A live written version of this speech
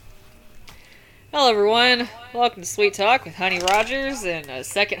Hello, everyone. Welcome to Sweet Talk with Honey Rogers, and a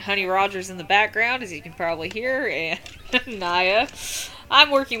second Honey Rogers in the background, as you can probably hear, and Naya.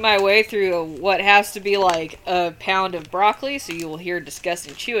 I'm working my way through what has to be like a pound of broccoli, so you will hear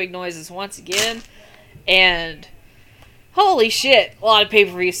disgusting chewing noises once again. And holy shit, a lot of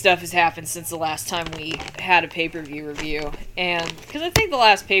pay-per-view stuff has happened since the last time we had a pay-per-view review. And because I think the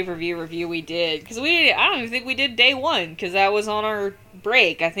last pay-per-view review we did, I don't even think we did day one, because that was on our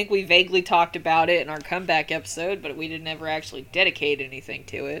break. I think we vaguely talked about it in our comeback episode, but we didn't ever actually dedicate anything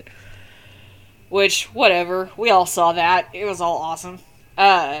to it. Which, whatever, we all saw that. It was all awesome.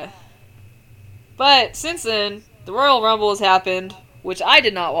 But since then, the Royal Rumble has happened, which I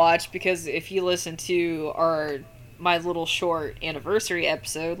did not watch, because if you listen to my little short anniversary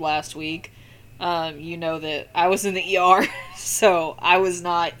episode last week, you know that I was in the ER, so I was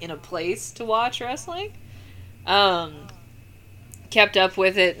not in a place to watch wrestling. Kept up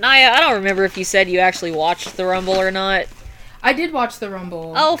with it. Naya, I don't remember if you said you actually watched the Rumble or not. I did watch the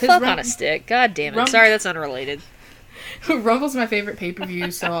Rumble. Oh, fuck on a stick. God damn it. Sorry, that's unrelated. Rumble's my favorite pay-per-view,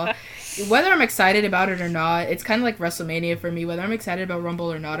 so whether I'm excited about it or not, it's kind of like WrestleMania for me. Whether I'm excited about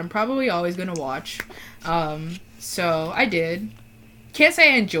Rumble or not, I'm probably always going to watch. So I did. Can't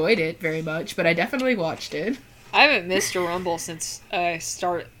say I enjoyed it very much, but I definitely watched it. I haven't missed a Rumble since I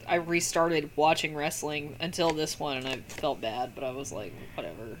restarted watching wrestling until this one, and I felt bad, but I was like,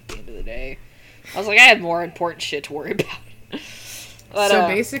 whatever, at the end of the day. I was like, I had more important shit to worry about. But, so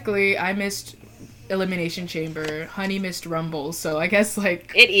basically, I missed Elimination Chamber, Honey missed Rumble, so I guess,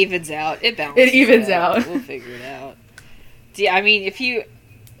 like... It evens out. It balances It evens out. We'll figure it out. Yeah, I mean, if you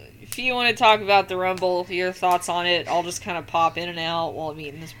want to talk about the Rumble, your thoughts on it, I'll just kind of pop in and out while I'm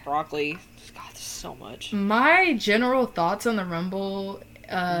eating this broccoli. God, there's so much. My general thoughts on the Rumble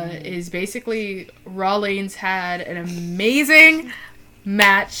is basically Rollins had an amazing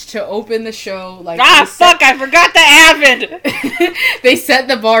match to open the show. Like, I forgot that happened! They set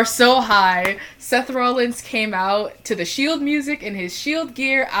the bar so high. Seth Rollins came out to the Shield music in his Shield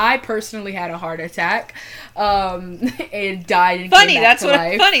gear. I personally had a heart attack and died and came back to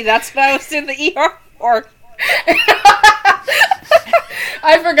life. Funny, that's what I was in the ER for.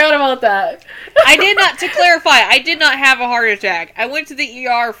 I forgot about that. To clarify, I did not have a heart attack. I went to the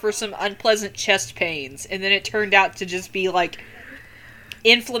ER for some unpleasant chest pains, and then it turned out to just be, like,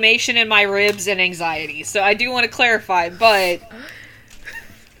 inflammation in my ribs and anxiety. So I do want to clarify, but...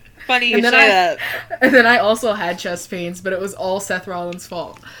 Funny you say that. And then I also had chest pains, but it was all Seth Rollins'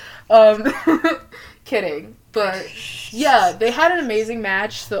 fault. Kidding. But, yeah, they had an amazing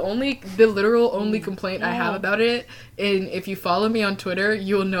match. The literal only complaint I have about it, and if you follow me on Twitter,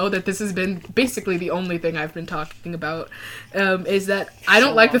 you'll know that this has been basically the only thing I've been talking about, is that I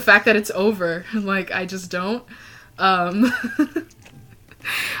don't like the fact that it's over. Like, I just don't. I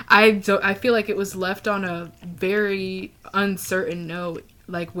feel like it was left on a very uncertain note,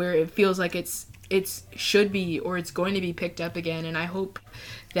 like where it feels like it's should be or it's going to be picked up again, and I hope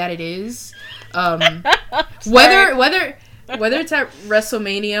that it is. Whether it's at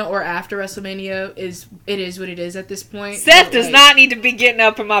WrestleMania or after WrestleMania, it is what it is at this point. Seth does not need to be getting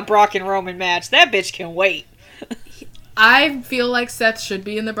up in my Brock and Roman match. That bitch can wait. I feel like Seth should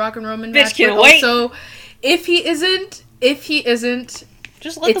be in the Brock and Roman match. Bitch can wait. Also, if he isn't,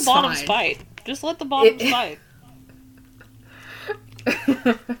 just let the bottoms fight. Just let the bottoms fight.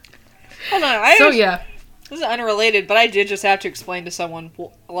 Hold on. Yeah. This is unrelated, but I did just have to explain to someone,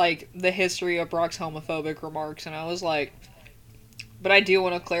 like, the history of Brock's homophobic remarks, and I was like, but I do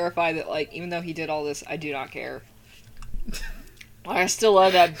want to clarify that, like, even though he did all this, I do not care. I still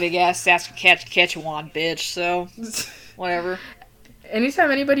love that big-ass Saskatchewan bitch, so, whatever.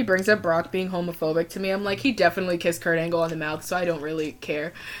 Anytime anybody brings up Brock being homophobic to me, I'm like, he definitely kissed Kurt Angle on the mouth, so I don't really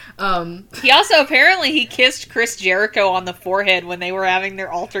care. He also, apparently, he kissed Chris Jericho on the forehead when they were having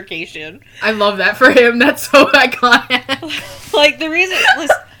their altercation. I love that for him. That's so iconic. Like, the reason...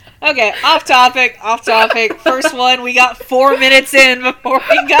 Okay, off topic. First one, we got 4 minutes in before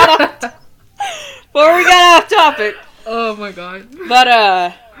we got off topic. Oh my god.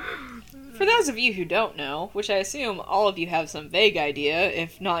 But, for those of you who don't know, which I assume all of you have some vague idea,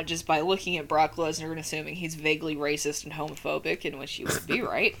 if not just by looking at Brock Lesnar and assuming he's vaguely racist and homophobic, in which you would be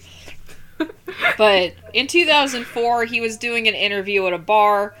right. But in 2004, he was doing an interview at a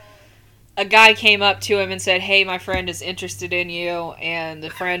bar. A guy came up to him and said, "Hey, my friend is interested in you," and the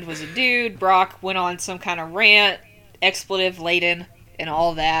friend was a dude. Brock went on some kind of rant, expletive-laden, and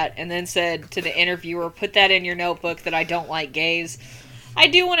all that, and then said to the interviewer, "Put that in your notebook that I don't like gays." I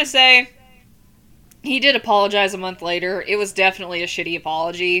do want to say, he did apologize a month later. It was definitely a shitty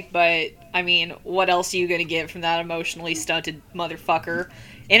apology, but, I mean, what else are you going to get from that emotionally stunted motherfucker?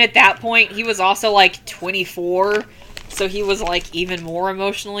 And at that point, he was also, like, 24, so he was, like, even more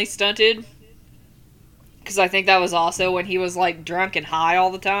emotionally stunted. Because I think that was also when he was, like, drunk and high all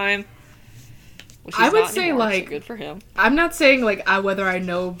the time. Which I would say, anymore, like, so good for him. I'm not saying, like, whether I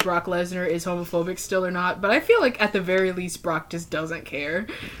know Brock Lesnar is homophobic still or not, but I feel like at the very least, Brock just doesn't care.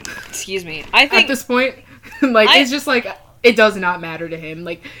 Excuse me. I think... At this point, like, it's just, like, it does not matter to him.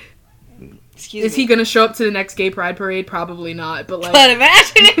 Like, is he gonna show up to the next gay pride parade? Probably not, but, like... But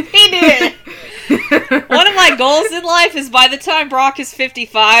imagine if he did! One of my goals in life is by the time Brock is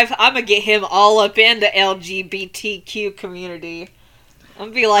 55, I'm gonna get him all up in the LGBTQ community. I'm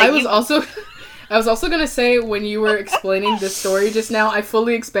gonna be like... I was also gonna say, when you were explaining this story just now, I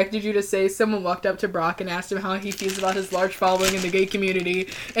fully expected you to say someone walked up to Brock and asked him how he feels about his large following in the gay community,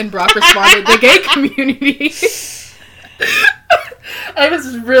 and Brock responded, the gay community. I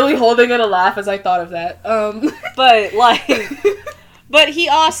was really holding in a laugh as I thought of that. But, like... But he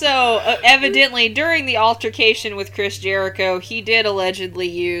also, evidently, during the altercation with Chris Jericho, he did allegedly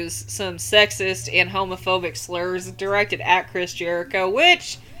use some sexist and homophobic slurs directed at Chris Jericho,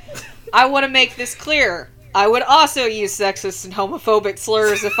 which... I want to make this clear. I would also use sexist and homophobic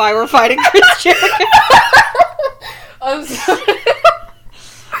slurs if I were fighting Chris Jericho. I'm sorry.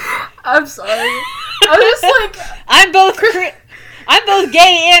 I'm sorry. I'm just like... I'm both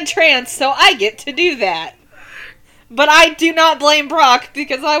gay and trans, so I get to do that. But I do not blame Brock,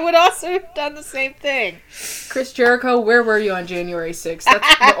 because I would also have done the same thing. Chris Jericho, where were you on January 6th?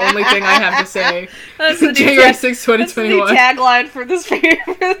 That's the only thing I have to say. That's the January 6th, 2021. That's the tagline for this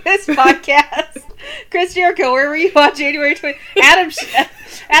podcast. Chris Jericho, where were you on January 20th?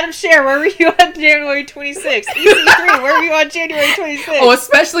 Adam Scher, where were you on January 26th? EC3, where were you on January 26th? Oh,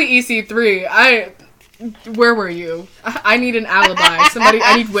 especially EC3. Where were you? I need an alibi.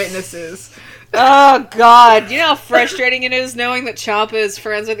 I need witnesses. Oh, God. You know how frustrating it is knowing that Ciampa is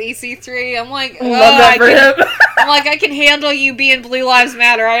friends with EC3? I'm like, love that for him. I'm like, I can handle you being Blue Lives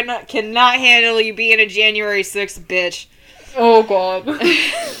Matter. I cannot handle you being a January 6th bitch. Oh, God.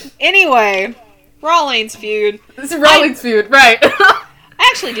 Anyway, Rollins feud. It's a Rollins feud, right. I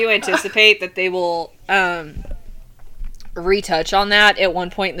actually do anticipate that they will retouch on that at one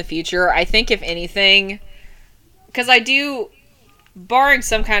point in the future. I think, if anything, because I do... Barring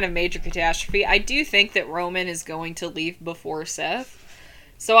some kind of major catastrophe, I do think that Roman is going to leave before Seth.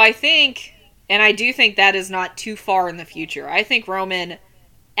 So I think, and I do think that is not too far in the future. I think Roman,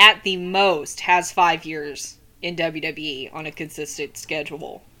 at the most, has 5 years in WWE on a consistent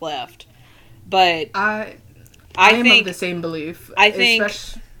schedule left. But I am think of the same belief. I think.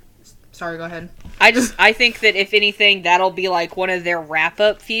 Sorry, go ahead. I think that if anything, that'll be like one of their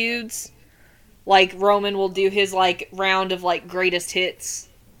wrap-up feuds. Like, Roman will do his, like, round of, like, greatest hits.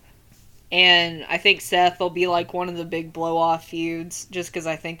 And I think Seth will be, like, one of the big blow-off feuds. Just because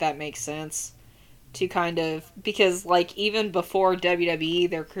I think that makes sense. To kind of... Because, like, even before WWE,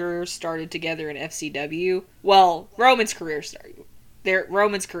 their careers started together in FCW. Well, Roman's career started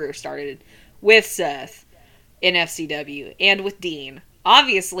with Seth in FCW. And with Dean.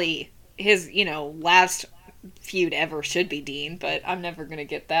 Obviously, his, last feud ever should be Dean. But I'm never going to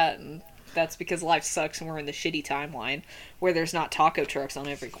get that, and... That's because life sucks and we're in the shitty timeline where there's not taco trucks on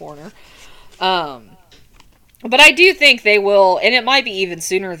every corner. But I do think they will, and it might be even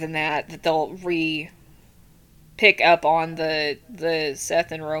sooner than that they'll pick up on the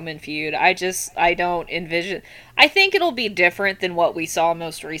Seth and Roman feud. I don't envision... I think it'll be different than what we saw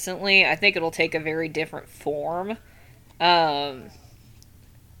most recently. I think it'll take a very different form. I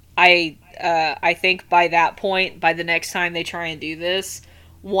think by that point, by the next time they try and do this...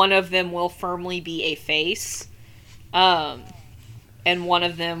 One of them will firmly be a face, and one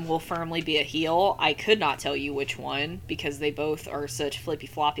of them will firmly be a heel. I could not tell you which one, because they both are such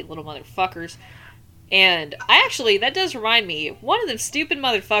flippy-floppy little motherfuckers. And that does remind me, one of them stupid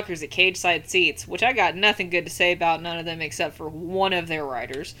motherfuckers at Cage Side Seats, which I got nothing good to say about none of them except for one of their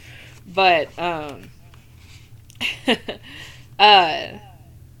writers, but,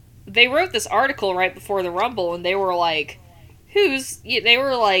 they wrote this article right before the Rumble, and they were like, this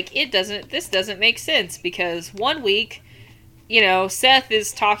doesn't make sense, because one week, Seth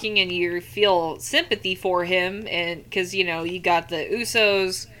is talking and you feel sympathy for him, and because, you got the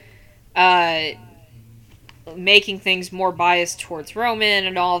Usos, making things more biased towards Roman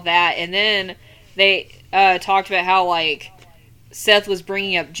and all that, and then they, talked about how, like, Seth was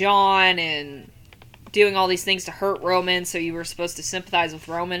bringing up John and doing all these things to hurt Roman, so you were supposed to sympathize with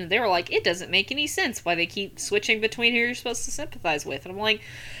Roman. They were like, it doesn't make any sense why they keep switching between who you're supposed to sympathize with. And I'm like,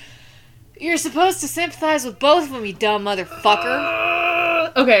 you're supposed to sympathize with both of them, you dumb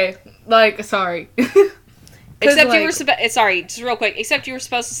motherfucker. Okay, sorry. Except like, you were sorry, just real quick. Except you were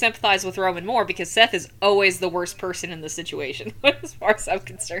supposed to sympathize with Roman more because Seth is always the worst person in the situation, as far as I'm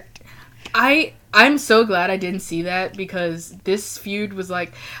concerned. I'm so glad I didn't see that, because this feud was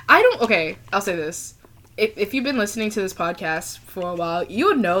like, okay, I'll say this. If you've been listening to this podcast for a while, you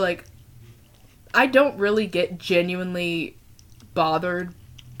would know, like, I don't really get genuinely bothered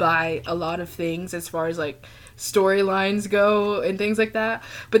by a lot of things as far as, like, storylines go and things like that.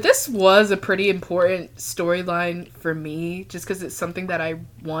 But this was a pretty important storyline for me, just because it's something that I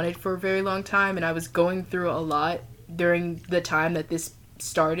wanted for a very long time, and I was going through a lot during the time that this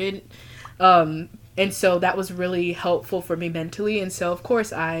started. And so that was really helpful for me mentally, and so of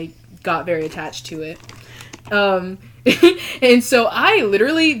course I got very attached to it. And so I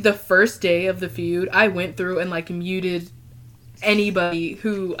literally, the first day of the feud, I went through and, like, muted anybody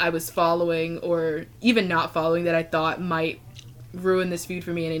who I was following or even not following that I thought might ruin this feud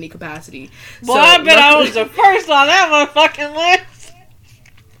for me in any capacity. Well, so, I bet I was the first on that motherfucking list.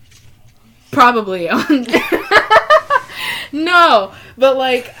 Probably. No, but,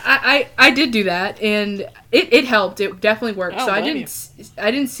 like, I did do that, and it helped. It definitely worked. So I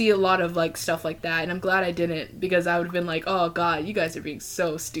didn't see a lot of, like, stuff like that, and I'm glad I didn't, because I would have been like, oh god, you guys are being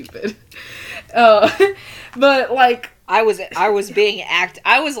so stupid. But, like, I wasn't being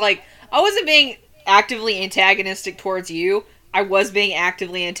actively antagonistic towards you. I was being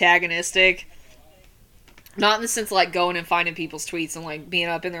actively antagonistic. Not in the sense of, like, going and finding people's tweets and, like, being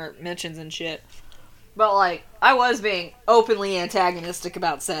up in their mentions and shit. But, like, I was being openly antagonistic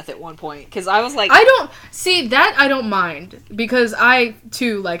about Seth at one point. Because I was like... I don't mind. Because I,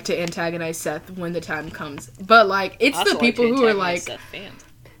 too, like to antagonize Seth when the time comes. But, like, it's the people who are, like... Seth fans.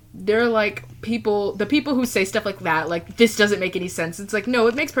 They're, like, the people who say stuff like that, like, this doesn't make any sense. It's like, no,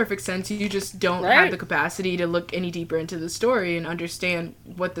 it makes perfect sense. You just don't have the capacity to look any deeper into the story and understand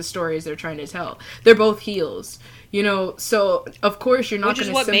what the story is they're trying to tell. They're both heels. You know, so of course you're not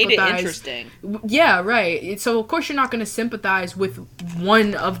going to sympathize. Which is what made it interesting. Yeah, right. So of course you're not going to sympathize with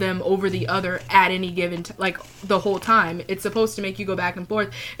one of them over the other at any given like the whole time. It's supposed to make you go back and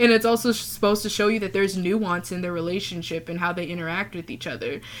forth, and it's also supposed to show you that there's nuance in their relationship and how they interact with each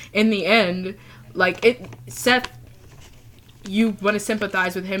other. In the end, like Seth, you want to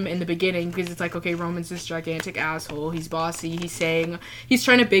sympathize with him in the beginning because it's like, okay, Roman's this gigantic asshole. He's bossy. He's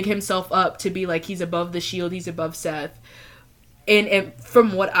trying to big himself up to be like he's above the Shield. He's above Seth. And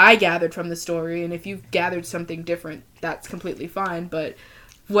from what I gathered from the story, and if you've gathered something different, that's completely fine. But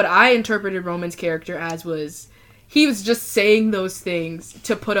what I interpreted Roman's character as was he was just saying those things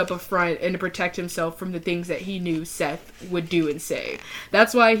to put up a front and to protect himself from the things that he knew Seth would do and say.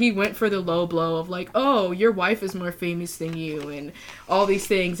 That's why he went for the low blow of like, oh, your wife is more famous than you and all these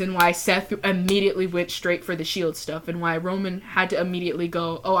things, and why Seth immediately went straight for the Shield stuff, and why Roman had to immediately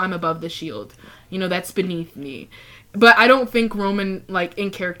go, oh, I'm above the Shield. You know, that's beneath me. But I don't think Roman, like, in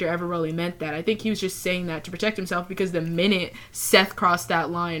character ever really meant that. I think he was just saying that to protect himself because the minute Seth crossed that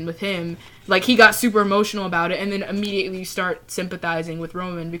line with him, like, he got super emotional about it, and then immediately you start sympathizing with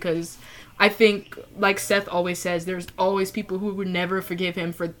Roman because I think, like Seth always says, there's always people who would never forgive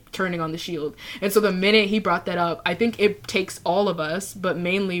him for turning on the Shield. And so the minute he brought that up, I think it takes all of us, but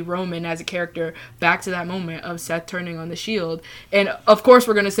mainly Roman as a character, back to that moment of Seth turning on the Shield. And of course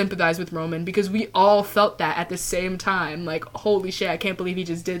we're going to sympathize with Roman because we all felt that at the same time. Like, holy shit, I can't believe he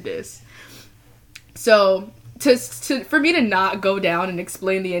just did this. So for me to not go down and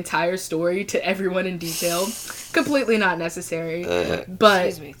explain the entire story to everyone in detail, completely not necessary. But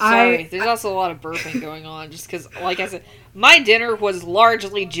excuse me. Sorry, there's also a lot of burping going on just because, like I said, my dinner was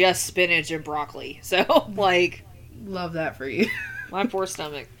largely just spinach and broccoli. So, like, love that for you. My poor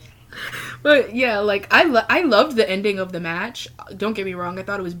stomach. But yeah, like I loved the ending of the match. Don't get me wrong, I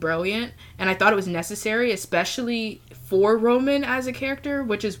thought it was brilliant, and I thought it was necessary, especially for Roman as a character,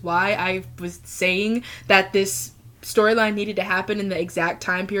 which is why I was saying that this storyline needed to happen in the exact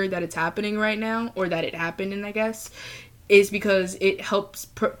time period that it's happening right now, or that it happened in, I guess, is because it helps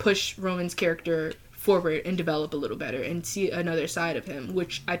push Roman's character forward and develop a little better and see another side of him,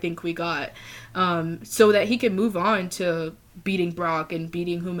 which I think we got, so that he can move on to beating Brock and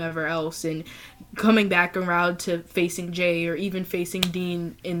beating whomever else and coming back around to facing Jay or even facing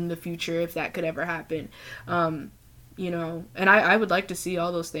Dean in the future if that could ever happen. You know, and I would like to see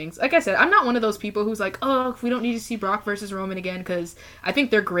all those things. Like I said, I'm not one of those people who's like, oh, we don't need to see Brock versus Roman again, because I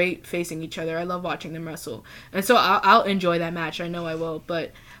think they're great facing each other. I love watching them wrestle. And so I'll enjoy that match. I know I will.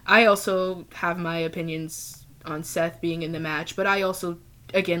 But I also have my opinions on Seth being in the match. But I also,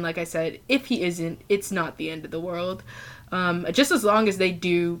 again, like I said, if he isn't, it's not the end of the world. Just as long as they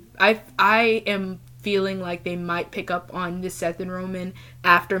do, I am feeling like they might pick up on this Seth and Roman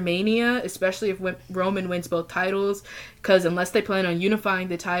after Mania, especially if Roman wins both titles, because unless they plan on unifying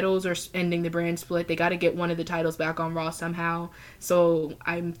the titles or ending the brand split, they got to get one of the titles back on Raw somehow. So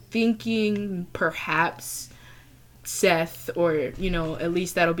I'm thinking perhaps Seth, or, you know, at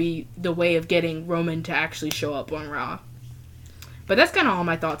least that'll be the way of getting Roman to actually show up on Raw. But that's kind of all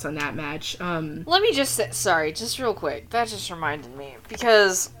my thoughts on that match. Let me just say, sorry, just real quick, that just reminded me,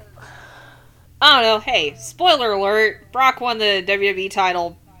 because I don't know, hey, spoiler alert, Brock won the WWE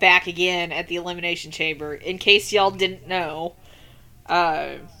title back again at the Elimination Chamber, in case y'all didn't know.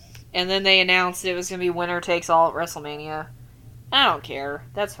 And then they announced it was going to be winner takes all at WrestleMania. I don't care.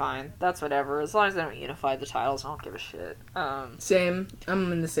 That's fine. That's whatever. As long as they don't unify the titles, I don't give a shit. Same.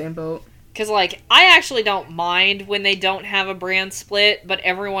 I'm in the same boat. Because, like, I actually don't mind when they don't have a brand split, but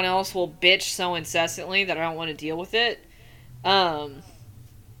everyone else will bitch so incessantly that I don't want to deal with it. But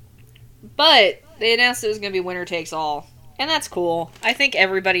they announced it was going to be winner takes all. And that's cool. I think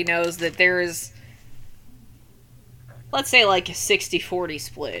everybody knows that there is, let's say, like a 60-40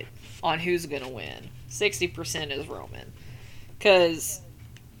 split on who's going to win. 60% is Roman. Because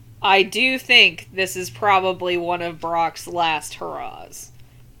I do think this is probably one of Brock's last hurrahs.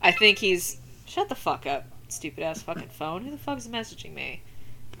 I think he's... Shut the fuck up, stupid ass fucking phone. Who the fuck is messaging me?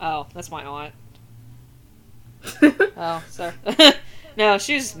 Oh, that's my aunt. Oh, sorry. No,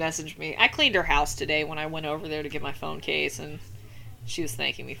 she just messaged me. I cleaned her house today when I went over there to get my phone case, and she was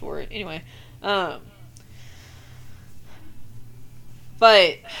thanking me for it. Anyway, but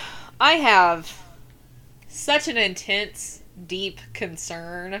I have such an intense, deep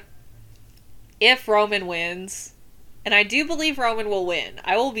concern if Roman wins, and I do believe Roman will win.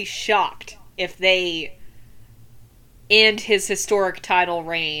 I will be shocked if they end his historic title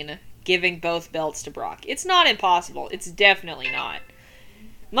reign giving both belts to Brock. It's not impossible. It's definitely not.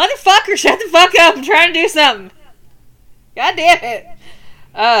 Motherfucker, shut the fuck up. I'm trying to do something. God damn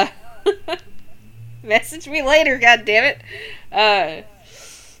it. Message me later, god damn it.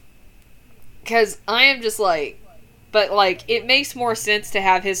 Because I am just like... But, like, it makes more sense to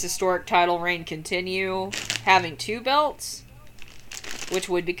have his historic title reign continue having 2 belts, which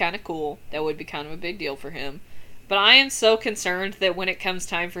would be kind of cool. That would be kind of a big deal for him. But I am so concerned that when it comes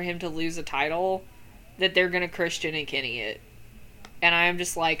time for him to lose a title, that they're going to Christian and Kenny it. And I am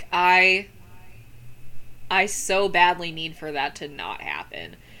just like, I so badly need for that to not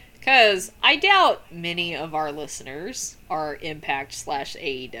happen. Because I doubt many of our listeners are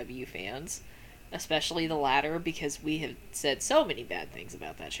Impact/AEW fans. Especially the latter, because we have said so many bad things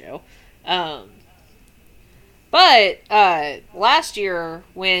about that show. But last year,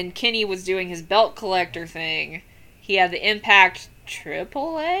 when Kenny was doing his belt collector thing, he had the Impact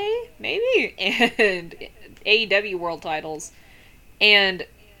AAA, maybe? And AEW World titles. And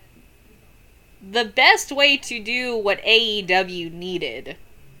the best way to do what AEW needed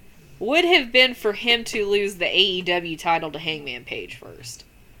would have been for him to lose the AEW title to Hangman Page first.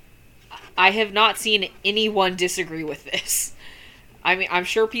 I have not seen anyone disagree with this. I mean, I'm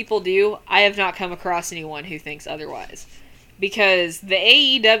sure people do. I have not come across anyone who thinks otherwise. Because the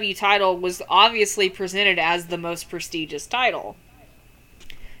AEW title was obviously presented as the most prestigious title.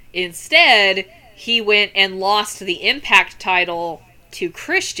 Instead, he went and lost the Impact title to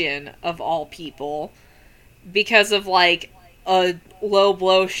Christian, of all people, because of, like, a low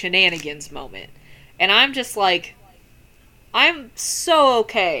blow shenanigans moment. And I'm just like, I'm so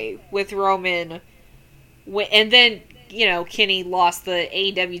okay with Roman, and then, you know, Kenny lost the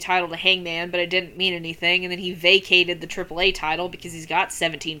AEW title to Hangman, but it didn't mean anything, and then he vacated the AAA title because he's got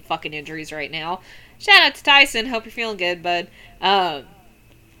 17 fucking injuries right now. Shout out to Tyson, hope you're feeling good, bud.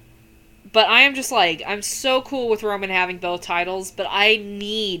 But I am just like, I'm so cool with Roman having both titles, but I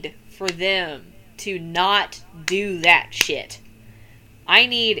need for them to not do that shit. I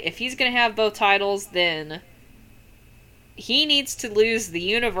need, if he's gonna have both titles, then he needs to lose the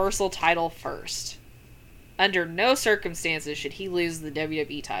Universal title first. Under no circumstances should he lose the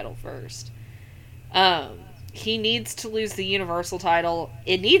WWE title first. He needs to lose the Universal title.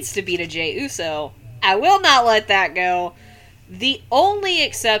 It needs to be to Jey Uso. I will not let that go. The only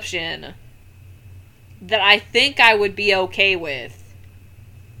exception that I think I would be okay with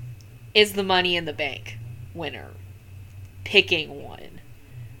is the Money in the Bank winner picking one.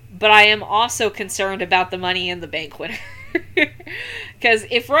 But I am also concerned about the Money in the Bank winner. Because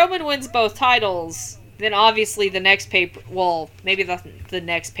if Roman wins both titles, then obviously the next maybe the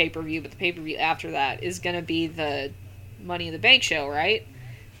next pay-per-view, but the pay-per-view after that is going to be the Money in the Bank show, right?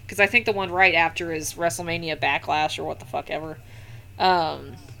 Because I think the one right after is WrestleMania Backlash or what the fuck ever.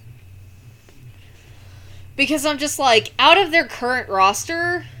 Because I'm just like, out of their current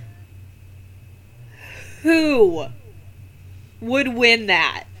roster, who would win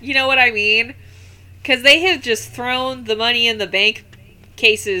that. You know what I mean? Because they have just thrown the Money in the Bank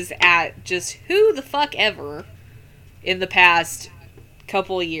cases at just who the fuck ever in the past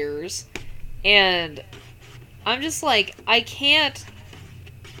couple of years. And I'm just like, I can't...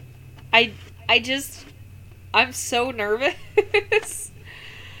 I'm so nervous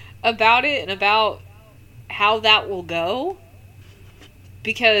about it and about how that will go.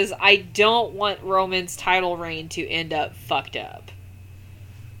 Because I don't want Roman's title reign to end up fucked up.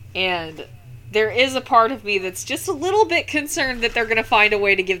 And there is a part of me that's just a little bit concerned that they're going to find a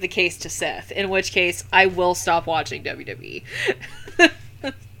way to give the case to Seth. In which case, I will stop watching WWE.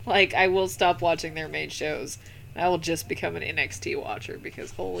 Like, I will stop watching their main shows. I will just become an NXT watcher because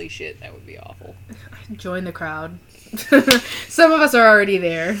holy shit, that would be awful. Join the crowd. Some of us are already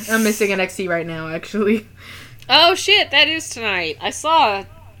there. I'm missing NXT right now, actually. Oh shit, that is tonight. I saw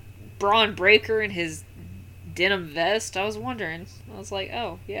Braun Breaker in his denim vest. I was wondering. I was like,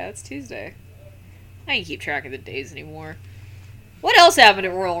 oh, yeah, it's Tuesday. I can't keep track of the days anymore. What else happened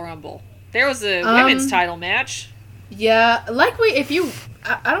at Royal Rumble? There was a women's title match. Yeah,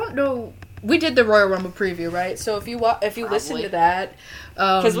 I don't know. We did the Royal Rumble preview, right? So if you listen to that,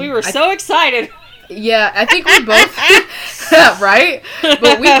 because we were so excited. Yeah, I think we both right,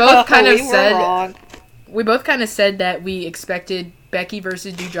 but we both kind of said wrong. We both kind of said that we expected Becky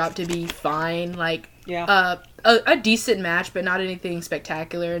versus Doudrop to be fine, like a decent match, but not anything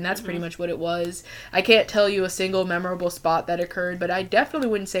spectacular, and that's pretty much what it was. I can't tell you a single memorable spot that occurred, but I definitely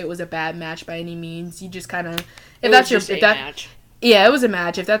wouldn't say it was a bad match by any means. You just kind of match. Yeah, it was a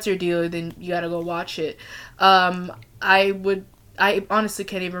match. If that's your deal, then you gotta go watch it. I honestly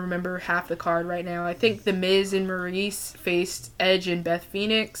can't even remember half the card right now. I think The Miz and Maurice faced Edge and Beth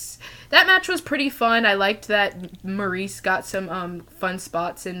Phoenix. That match was pretty fun. I liked that Maurice got some fun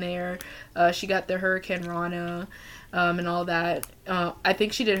spots in there. She got the Hurricane Rana and all that. I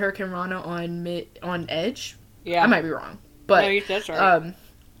think she did Hurricane Rana on Edge. Yeah. I might be wrong. But no, that's right.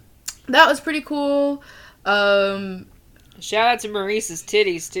 That was pretty cool. Shout out to Maurice's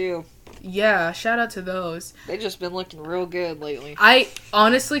titties, too. Yeah, shout out to those. They've just been looking real good lately. I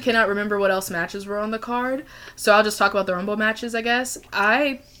honestly cannot remember what else matches were on the card, so I'll just talk about the Rumble matches, I guess.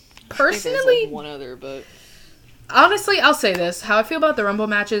 I personally... I think there's one other, but... Honestly, I'll say this. How I feel about the Rumble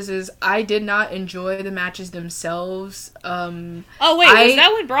matches is I did not enjoy the matches themselves. Oh, wait, was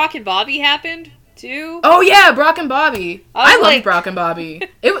that when Brock and Bobby happened, too? Oh, yeah, Brock and Bobby. I loved Brock and Bobby.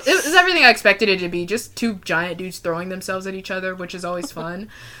 It was everything I expected it to be. Just two giant dudes throwing themselves at each other, which is always fun.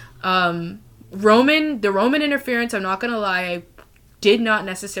 The Roman interference, I'm not gonna lie, I did not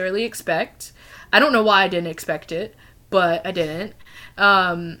necessarily expect. I don't know why I didn't expect it, but I didn't.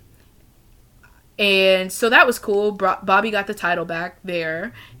 And so that was cool. Bobby got the title back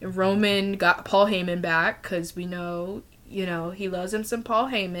there. And Roman got Paul Heyman back, because we know, he loves him some Paul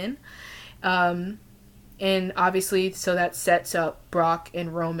Heyman. And obviously, so that sets up Brock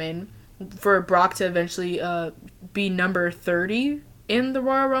and Roman for Brock to eventually be number 30 in the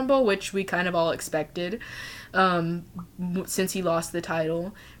Royal Rumble, which we kind of all expected, since he lost the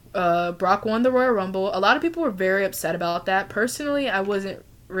title. Brock won the Royal Rumble. A lot of people were very upset about that. Personally, I wasn't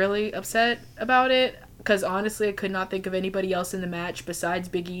really upset about it, because honestly, I could not think of anybody else in the match besides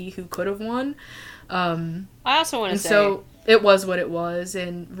Big E who could have won. I also want to say... So, it was what it was,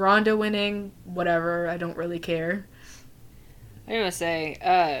 and Ronda winning, whatever, I don't really care. I'm going to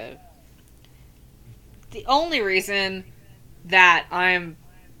say, the only reason that I'm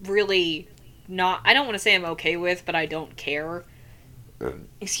really not... I don't want to say I'm okay with, but I don't care.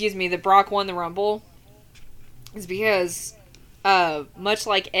 Excuse me, that Brock won the Rumble is because, much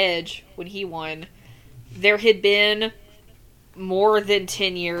like Edge, when he won, there had been more than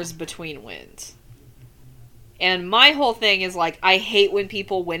 10 years between wins. And my whole thing is, I hate when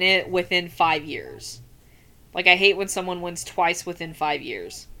people win it within 5 years. I hate when someone wins twice within 5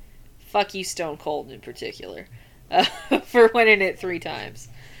 years. Fuck you, Stone Cold, in particular. For winning it 3 times.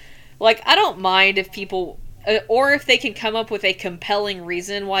 I don't mind if people... or if they can come up with a compelling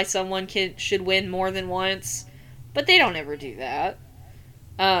reason why someone should win more than once. But they don't ever do that.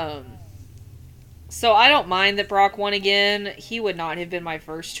 So I don't mind that Brock won again. He would not have been my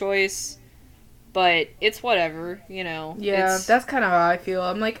first choice. But it's whatever, Yeah, that's kind of how I feel.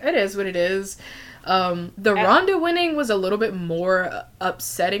 I'm like, it is what it is. Ronda winning was a little bit more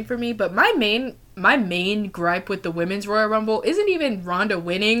upsetting for me, but my main gripe with the Women's Royal Rumble isn't even Ronda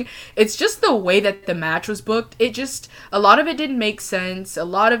winning. It's just the way that the match was booked. A lot of it didn't make sense. A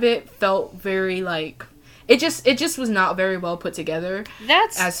lot of it felt very it just was not very well put together.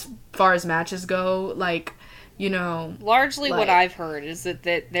 As far as matches go. Largely like, what I've heard is that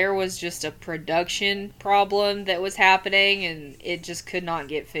there was just a production problem that was happening and it just could not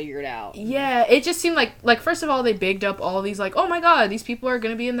get figured out. Yeah, it just seemed like first of all, they bigged up all these, like, oh my god, these people are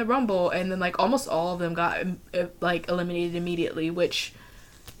going to be in the Rumble, and then, like, almost all of them got, like, eliminated immediately, which,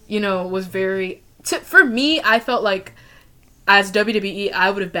 was very... for me, I felt like, as WWE,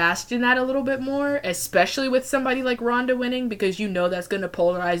 I would have basked in that a little bit more, especially with somebody like Ronda winning, because that's going to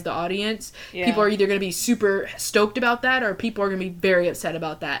polarize the audience. Yeah. People are either going to be super stoked about that, or people are going to be very upset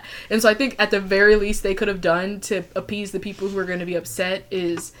about that. And so I think at the very least they could have done to appease the people who are going to be upset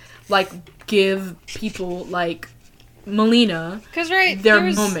is, like, give people like Melina their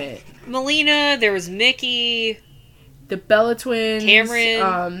moment. Melina, there was Mickey, the Bella Twins,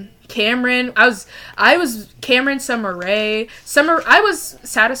 Cameron. I was Cameron, Summer Rae. I was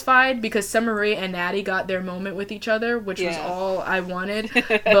satisfied because Summer Rae and Natty got their moment with each other, which was all I wanted.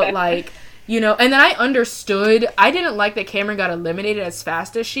 But, like, and then I understood. I didn't like that Cameron got eliminated as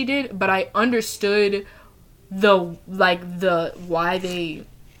fast as she did, but I understood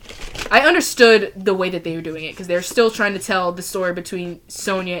I understood the way that they were doing it, because they're still trying to tell the story between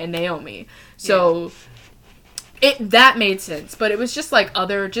Sonya and Naomi. So that made sense, but it was just like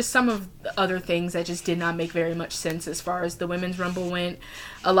some of the other things that just did not make very much sense as far as the Women's Rumble went.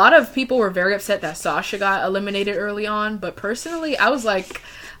 A lot of people were very upset that Sasha got eliminated early on, but personally, I was like,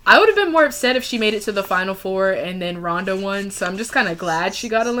 I would have been more upset if she made it to the Final Four and then Ronda won, so I'm just kind of glad she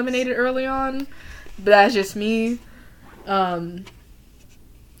got eliminated early on, but that's just me.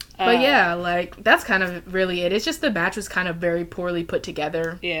 But yeah, like, that's kind of really it. It's just the match was kind of very poorly put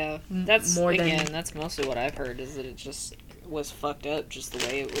together. Yeah, that's mostly what I've heard, is that it just was fucked up, just the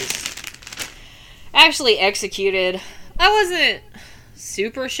way it was actually executed. I wasn't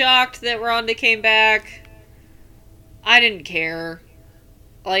super shocked that Ronda came back. I didn't care.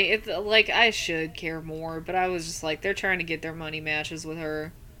 I should care more, but I was just like, they're trying to get their money matches with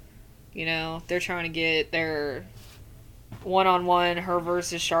her. They're trying to get their one-on-one, her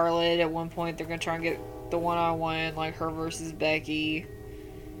versus Charlotte. At one point, they're gonna try and get the one-on-one, like, her versus Becky.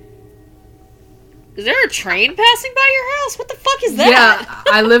 Is there a train passing by your house? What the fuck is that? Yeah,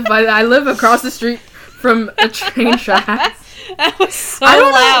 I live across the street from a train track. That was so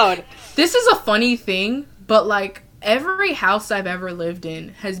loud. This is a funny thing, but, like, every house I've ever lived in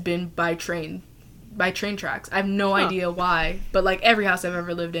has been by train tracks. I have no idea why, but, like, every house I've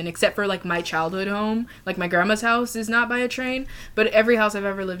ever lived in, except for, like, my childhood home, like, my grandma's house is not by a train, but every house I've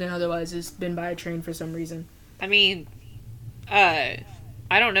ever lived in otherwise has been by a train for some reason. I mean, I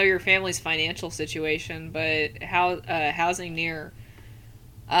don't know your family's financial situation, but housing near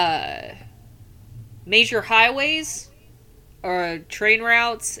major highways or train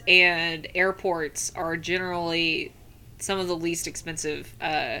routes and airports are generally some of the least expensive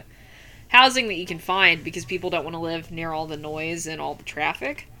housing that you can find, because people don't want to live near all the noise and all the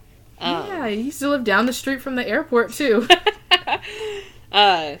traffic. Yeah, I used to live down the street from the airport too.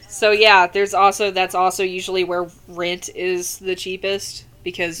 So yeah, that's also usually where rent is the cheapest,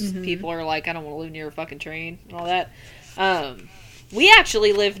 because people are like, I don't want to live near a fucking train and all that. We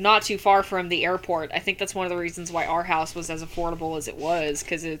actually live not too far from the airport. I think that's one of the reasons why our house was as affordable as it was,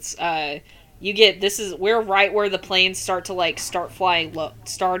 because it's we're right where the planes starting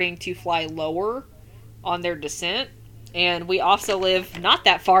to fly lower on their descent, and we also live not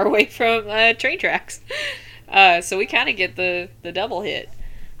that far away from train tracks, so we kind of get the double hit.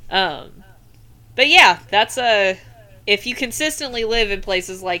 But yeah, that's if you consistently live in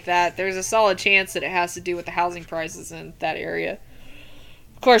places like that, there's a solid chance that it has to do with the housing prices in that area.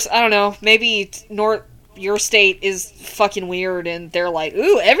 Of course, I don't know, maybe your state is fucking weird and they're like,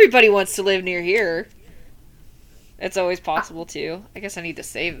 ooh, everybody wants to live near here. It's always possible too. I guess I need to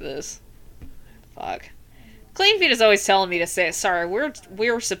save this. Fuck. Clean Feed is always telling me to say, sorry,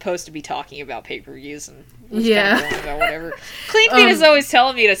 we're supposed to be talking about pay-per-views and we're kind of going about whatever. Clean Feed is always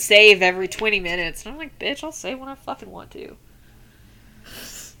telling me to save every 20 minutes. And I'm like, bitch, I'll save when I fucking want to.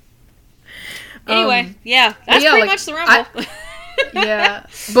 Anyway, yeah, that's pretty much the Rumble. Yeah.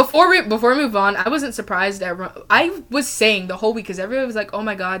 Before we move on, I wasn't surprised I was saying the whole week, because everybody was like, oh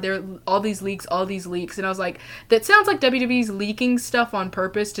my god, there are all these leaks, and I was like, that sounds like WWE's leaking stuff on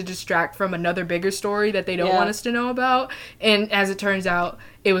purpose to distract from another bigger story that they don't want us to know about. And as it turns out,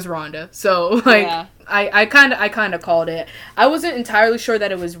 it was Ronda. So, like, I kind of called it. I wasn't entirely sure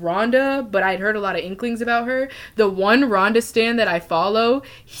that it was Ronda, but I'd heard a lot of inklings about her. The one Ronda stan that I follow,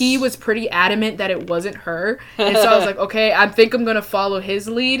 he was pretty adamant that it wasn't her. And so I was like, okay, I think I'm going to follow his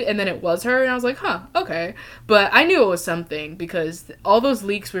lead. And then it was her. And I was like, huh, okay. But I knew it was something, because all those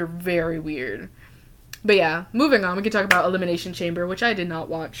leaks were very weird. But yeah, moving on, we can talk about Elimination Chamber, which I did not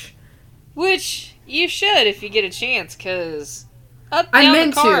watch. Which you should if you get a chance, because up I down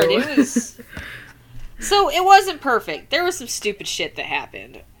meant the card, to. it was... So, it wasn't perfect. There was some stupid shit that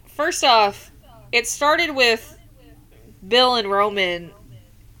happened. First off, it started with Bill and Roman,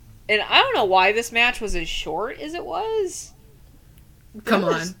 and I don't know why this match was as short as it was. Come It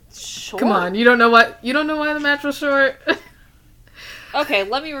on. was short. Come on. You don't know why the match was short? Okay,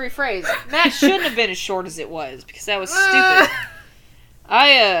 let me rephrase. Match shouldn't have been as short as it was, because that was stupid.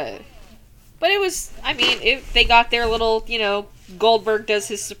 But it was, I mean, they got their little, Goldberg does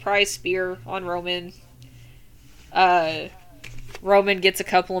his surprise spear on Roman. Roman gets a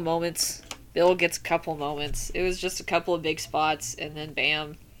couple of moments. Bill gets a couple of moments. It was just a couple of big spots, and then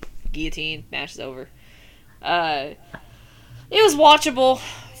bam, guillotine, match is over. It was watchable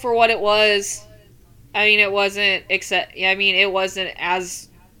for what it was. I mean, it wasn't as...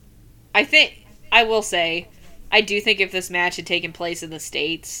 I will say, I do think if this match had taken place in the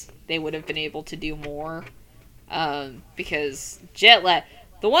States, they would have been able to do more. Because jet lag...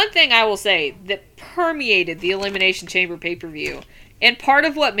 The one thing I will say that permeated the Elimination Chamber pay-per-view, and part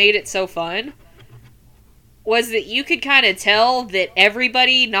of what made it so fun, was that you could kind of tell that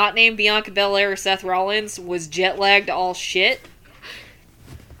everybody not named Bianca Belair or Seth Rollins was jet-lagged all shit.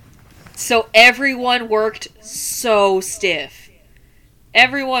 So everyone worked so stiff.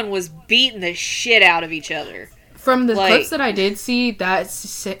 Everyone was beating the shit out of each other. From the clips that I did see, that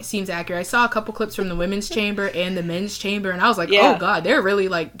seems accurate. I saw a couple clips from the women's chamber and the men's chamber, and I was like, oh god, they're really,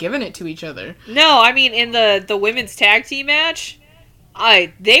 giving it to each other. No, I mean, in the women's tag team match,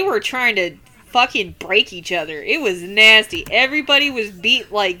 they were trying to fucking break each other. It was nasty. Everybody was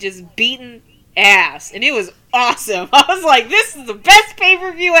just beating ass, and it was awesome. I was like, this is the best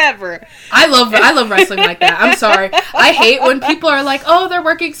pay-per-view ever. I love wrestling like that. I'm sorry. I hate when people are like, oh, they're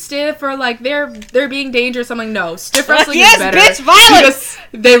working stiff, or they're being dangerous. I'm like, no, stiff wrestling is better. Yes, bitch, violence!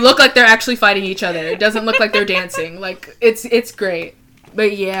 Because they look like they're actually fighting each other. It doesn't look like they're dancing. It's great.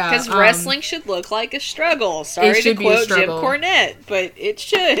 But yeah. Because wrestling should look like a struggle. Sorry to quote Jim Cornette, but it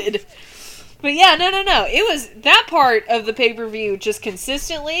should. But yeah, no. It was, that part of the pay-per-view just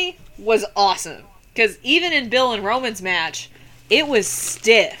consistently was awesome. Because even in Bill and Roman's match, it was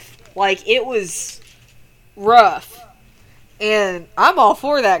stiff. It was rough. And I'm all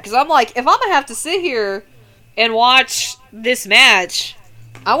for that. Because I'm like, if I'm going to have to sit here and watch this match,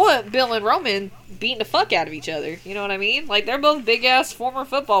 I want Bill and Roman beating the fuck out of each other. You know what I mean? They're both big-ass former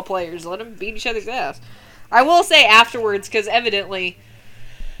football players. Let them beat each other's ass. I will say afterwards, because evidently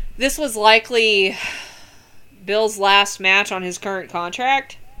this was likely Bill's last match on his current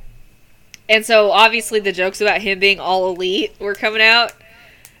contract. And so, obviously, the jokes about him being all elite were coming out.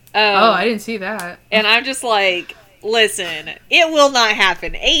 I didn't see that. And I'm just like, listen, it will not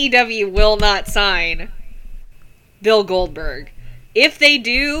happen. AEW will not sign Bill Goldberg. If they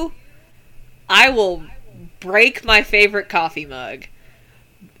do, I will break my favorite coffee mug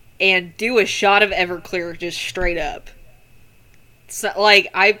and do a shot of Everclear just straight up. So,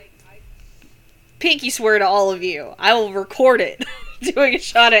 I pinky swear to all of you, I will record it doing a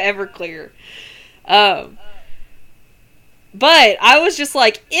shot of Everclear. But I was just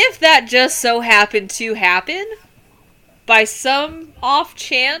like, if that just so happened to happen, by some off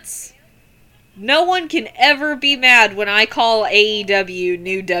chance, no one can ever be mad when I call AEW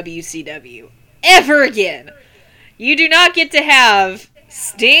New WCW. Ever again. You do not get to have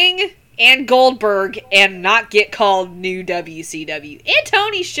Sting and Goldberg and not get called New WCW. And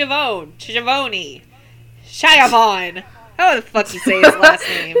Tony Schiavone. How the fuck you say his last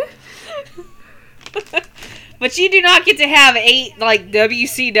name? But you do not get to have 8,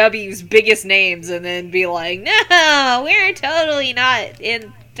 WCW's biggest names and then be like, no, we're totally not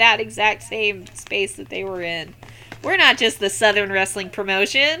in that exact same space that they were in. We're not just the Southern Wrestling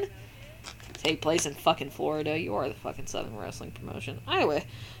Promotion. Take place in fucking Florida. You are the fucking Southern Wrestling Promotion. Anyway,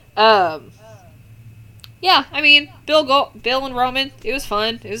 yeah, I mean, Bill and Roman, it was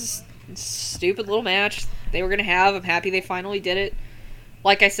fun. It was a stupid little match they were gonna have. I'm happy they finally did it.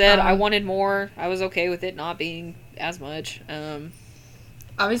 Like I said, I wanted more. I was okay with it not being as much.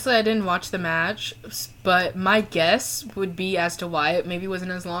 Obviously, I didn't watch the match, but my guess would be as to why it maybe wasn't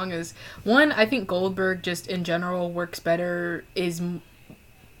as long as... One, I think Goldberg just in general works better in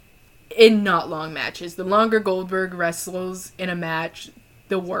not long matches. The longer Goldberg wrestles in a match,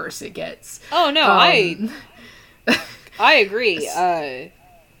 the worse it gets. Oh, no, I agree. I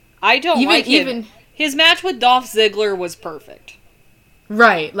don't like him. Even his match with Dolph Ziggler was perfect.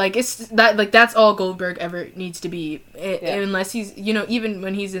 Right, it's that. That's all Goldberg ever needs to be, unless he's, even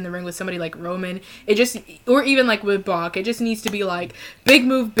when he's in the ring with somebody like Roman, it just, or even with Brock, it just needs to be big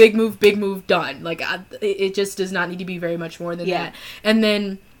move, done. It just does not need to be very much more than that. And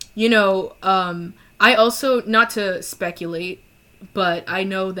then you know, I also, not to speculate, but I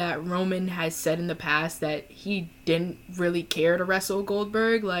know that Roman has said in the past that he didn't really care to wrestle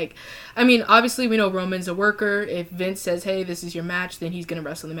Goldberg. Like, I mean, obviously we know Roman's a worker. If Vince says, hey, this is your match, then he's going to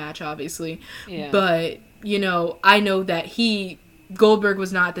wrestle the match, obviously. Yeah. But, you know, I know that Goldberg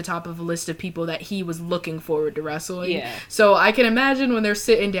was not at the top of a list of people that he was looking forward to wrestling. Yeah. So I can imagine when they're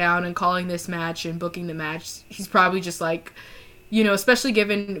sitting down and calling this match and booking the match, he's probably just like, you know, especially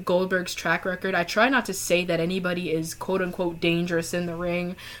given Goldberg's track record, I try not to say that anybody is quote-unquote dangerous in the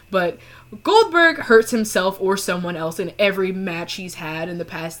ring, but Goldberg hurts himself or someone else in every match he's had in the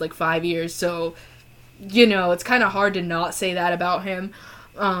past, 5 years, so, you know, it's kind of hard to not say that about him.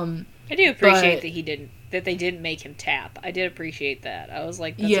 I do appreciate that they didn't make him tap. I did appreciate that. I was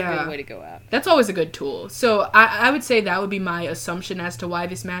like, that's a good way to go out. That's always a good tool. So I would say that would be my assumption as to why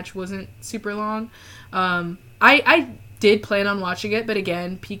this match wasn't super long. I did plan on watching it, but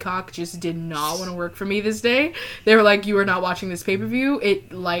again, Peacock just did not want to work for me this day. They were like, you are not watching this pay-per-view.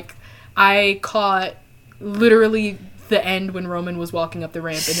 I caught literally the end when Roman was walking up the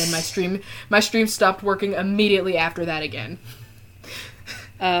ramp, and then my stream stopped working immediately after that again.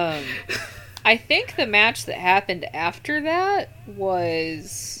 I think the match that happened after that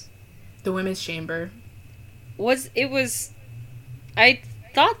was the Women's Chamber. I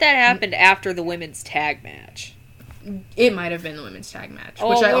thought that happened after the women's tag match. It might have been the women's tag match.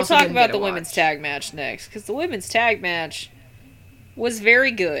 We'll talk about the women's tag match next, because the women's tag match was very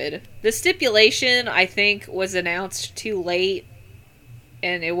good. The stipulation, I think, was announced too late,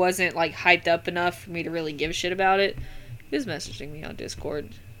 and it wasn't, hyped up enough for me to really give a shit about it. Who's messaging me on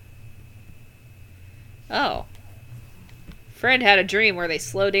Discord? Oh. Friend had a dream where they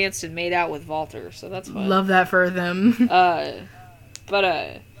slow danced and made out with Walter, so that's fun. Love that for them.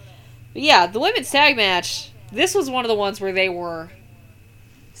 But yeah, the women's tag match, this was one of the ones where they were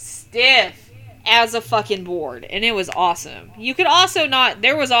stiff as a fucking board, and it was awesome.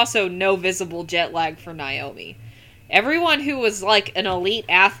 There was also no visible jet lag for Naomi. Everyone who was, an elite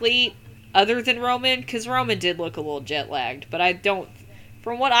athlete, other than Roman, because Roman did look a little jet lagged, but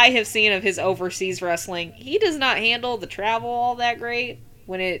from what I have seen of his overseas wrestling, he does not handle the travel all that great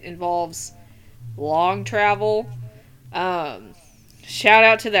when it involves long travel. Shout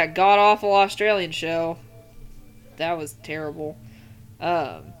out to that god-awful Australian show. That was terrible.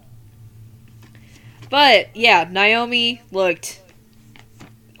 But, yeah, Naomi looked,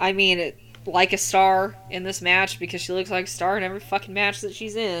 like a star in this match, because she looks like a star in every fucking match that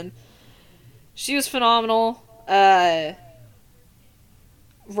she's in. She was phenomenal.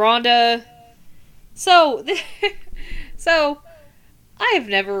 Ronda. So, I have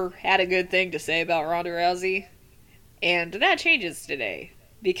never had a good thing to say about Ronda Rousey. And that changes today.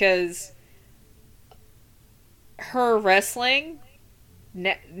 Because her wrestling,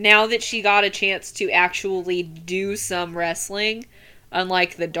 now that she got a chance to actually do some wrestling,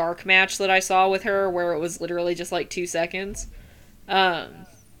 unlike the dark match that I saw with her, where it was literally just 2 seconds. But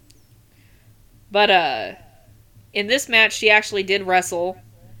in this match, she actually did wrestle.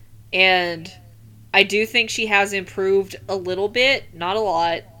 And I do think she has improved a little bit, not a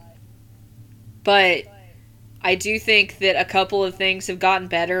lot. But I do think that a couple of things have gotten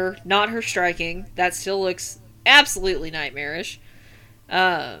better. Not her striking. That still looks absolutely nightmarish.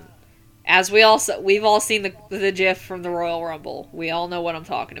 As we've all seen the GIF from the Royal Rumble. We all know what I'm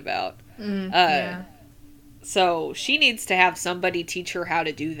talking about. Yeah. So she needs to have somebody teach her how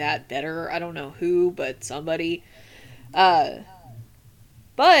to do that better. I don't know who, but somebody. But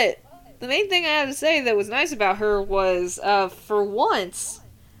the main thing I have to say that was nice about her was, for once,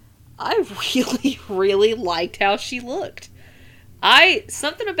 I really, really liked how she looked.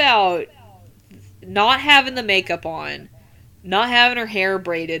 Something about not having the makeup on, not having her hair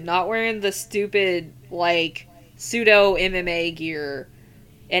braided, not wearing the stupid, pseudo MMA gear,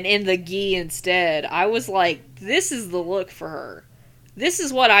 and in the gi instead, I was like, this is the look for her. This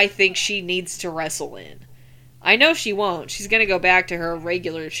is what I think she needs to wrestle in. I know she won't. She's gonna go back to her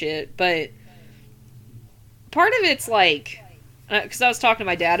regular shit, but part of it's because I was talking to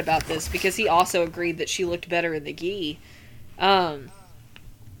my dad about this, because he also agreed that she looked better in the gi,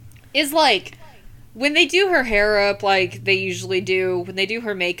 is when they do her hair up like they usually do, when they do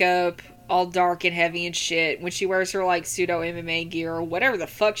her makeup all dark and heavy and shit, when she wears her pseudo MMA gear or whatever the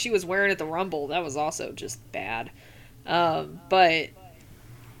fuck she was wearing at the Rumble, that was also just bad. But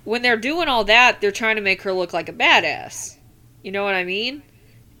when they're doing all that, they're trying to make her look like a badass. You know what I mean?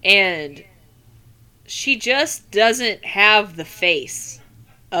 And she just doesn't have the face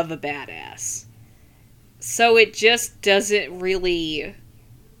of a badass. So it just doesn't really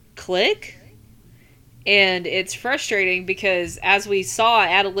click. And it's frustrating because, as we saw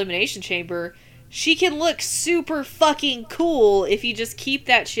at Elimination Chamber, she can look super fucking cool if you just keep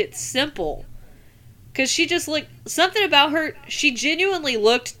that shit simple. Because she just looked... Something about her... She genuinely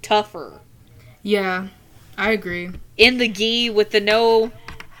looked tougher. Yeah, I agree. In the gi, with the no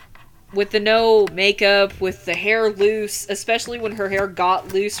makeup, with the hair loose, especially when her hair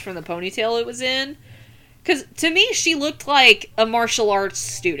got loose from the ponytail it was in. Because to me, she looked like a martial arts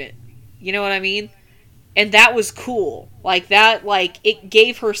student. You know what I mean? And that was cool. Like, that, like, it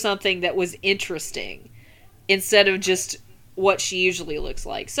gave her something that was interesting. Instead of just what she usually looks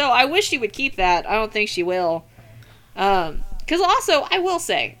like. So, I wish she would keep that. I don't think she will. Because also, I will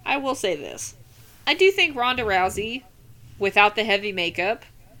say this. I do think Ronda Rousey, without the heavy makeup,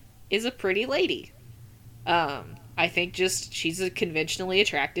 is a pretty lady. I think just, she's a conventionally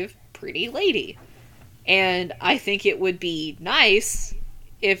attractive, pretty lady. And I think it would be nice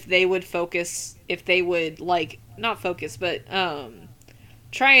if they would not focus, but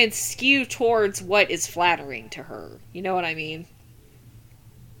try and skew towards what is flattering to her. You know what I mean?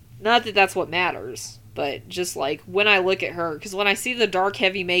 Not that that's what matters, but just like when I look at her, because when I see the dark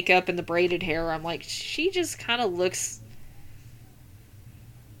heavy makeup and the braided hair, I'm like, she just kind of looks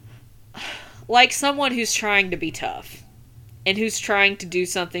like someone who's trying to be tough. And who's trying to do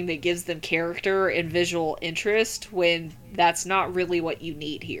something that gives them character and visual interest when that's not really what you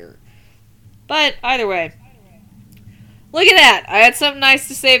need here. But either way, look at that. I had something nice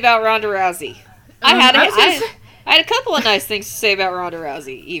to say about Ronda Rousey. I had a couple of nice things to say about Ronda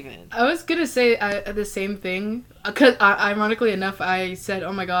Rousey, even. I was gonna say the same thing. Because, ironically enough, I said,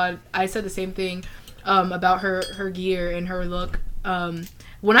 oh my god, I said the same thing about her gear and her look.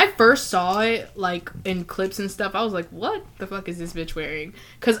 When I first saw it, like, in clips and stuff, I was like, what the fuck is this bitch wearing?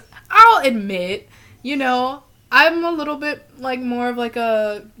 Because I'll admit, you know, I'm a little bit, like, more of, like,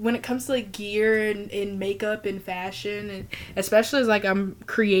 when it comes to, like, gear and makeup and fashion, and especially as, like, I'm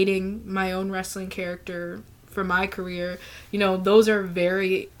creating my own wrestling character for my career, you know, those are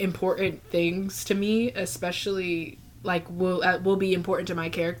very important things to me, especially, like, will be important to my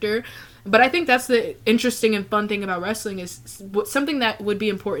character. But I think that's the interesting and fun thing about wrestling is something that would be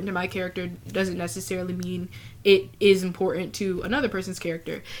important to my character doesn't necessarily mean it is important to another person's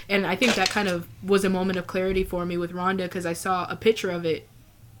character. And I think that kind of was a moment of clarity for me with Ronda because I saw a picture of it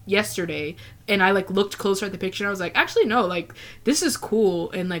yesterday and I like looked closer at the picture and I was like, actually no, like this is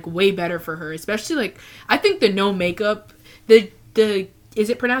cool and like way better for her. Especially like I think the no makeup, the is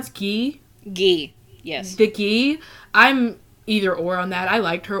it pronounced gi? Gi, yes. The gi, I'm either or on that. I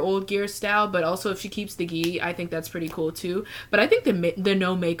liked her old gear style, but also if she keeps the gi, I think that's pretty cool too. But I think the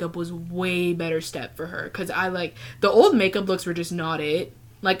no makeup was way better step for her because I like the old makeup looks were just not it.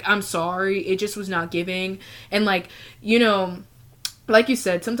 Like I'm sorry, it just was not giving. And like you know, like you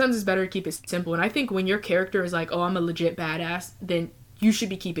said, sometimes it's better to keep it simple. And I think when your character is like, oh, I'm a legit badass, then you should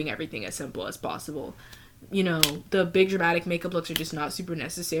be keeping everything as simple as possible. You know, the big dramatic makeup looks are just not super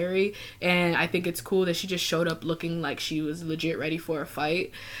necessary, and I think it's cool that she just showed up looking like she was legit ready for a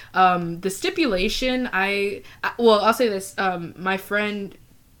fight. The stipulation, I'll say this, my friend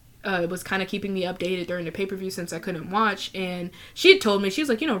was kind of keeping me updated during the pay-per-view since I couldn't watch, and she had told me, she was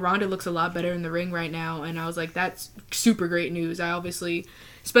like, you know, Ronda looks a lot better in the ring right now, and I was like, that's super great news. I obviously,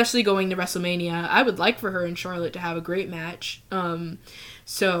 especially going to WrestleMania, I would like for her and Charlotte to have a great match.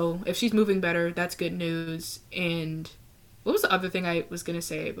 So, if she's moving better, that's good news. And what was the other thing I was going to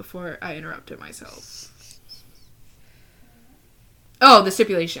say before I interrupted myself? Oh, the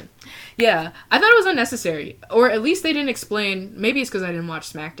stipulation. Yeah, I thought it was unnecessary. Or at least they didn't explain. Maybe it's because I didn't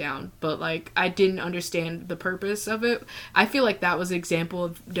watch SmackDown. But, like, I didn't understand the purpose of it. I feel like that was an example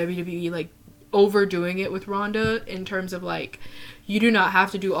of WWE, like, overdoing it with Ronda in terms of, like, you do not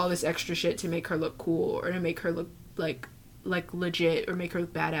have to do all this extra shit to make her look cool or to make her look, like legit or make her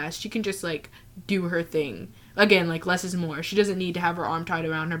look badass. She can just like do her thing. Again, like less is more. She doesn't need to have her arm tied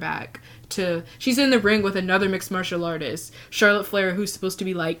around her back she's in the ring with another mixed martial artist, Charlotte Flair, who's supposed to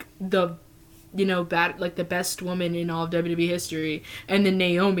be like the, you know, the best woman in all of WWE history, and then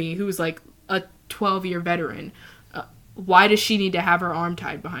Naomi, who's like a 12-year veteran. Why does she need to have her arm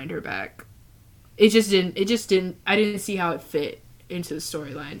tied behind her back? I didn't see how it fit into the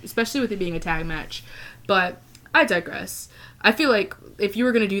storyline, especially with it being a tag match. But I digress. I feel like if you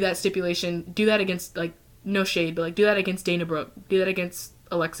were going to do that stipulation, do that against, like, no shade, but, like, do that against Dana Brooke. Do that against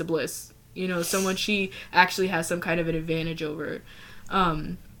Alexa Bliss. You know, someone she actually has some kind of an advantage over.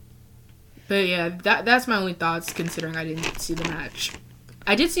 But, yeah, that's my only thoughts, considering I didn't see the match.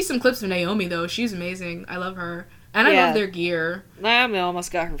 I did see some clips of Naomi, though. She's amazing. I love her. And I love their gear. Naomi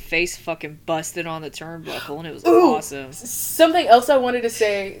almost got her face fucking busted on the turnbuckle, and it was awesome. Something else I wanted to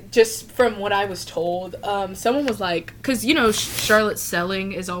say, just from what I was told, someone was like, because, you know, Charlotte's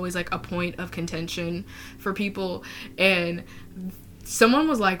selling is always, like, a point of contention for people, and someone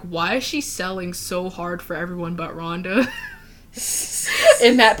was like, why is she selling so hard for everyone but Ronda?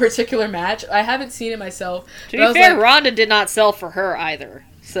 In that particular match. I haven't seen it myself. To be fair, like, Ronda did not sell for her either.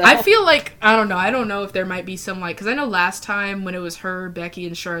 So. I feel like, I don't know if there might be some, like, because I know last time when it was her, Becky,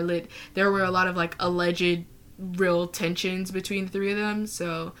 and Charlotte, there were a lot of, like, alleged real tensions between the three of them,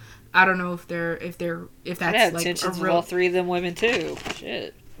 so I don't know if that's, like, tensions with all three of them women, too.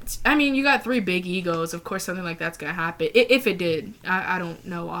 Shit. I mean, you got three big egos, of course something like that's gonna happen. If it did. I don't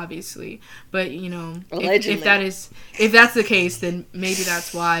know, obviously. But, you know, if that's the case, then maybe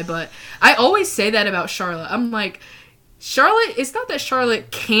that's why, but I always say that about Charlotte. I'm like, Charlotte, it's not that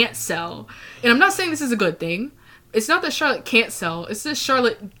Charlotte can't sell. And I'm not saying this is a good thing. It's not that Charlotte can't sell. It's that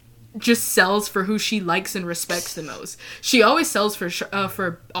Charlotte just sells for who she likes and respects the most. She always sells for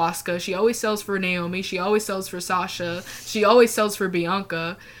Asuka. She always sells for Naomi. She always sells for Sasha. She always sells for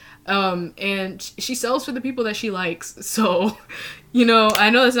Bianca. And she sells for the people that she likes. So, you know,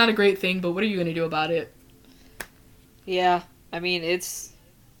 I know that's not a great thing, but what are you going to do about it? Yeah, I mean,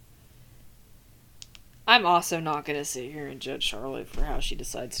 I'm also not going to sit here and judge Charlotte for how she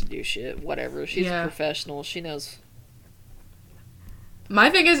decides to do shit. Whatever. She's a professional. She knows. My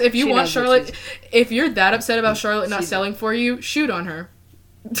thing is, if you want Charlotte, if you're that upset about Charlotte not selling for you, shoot on her.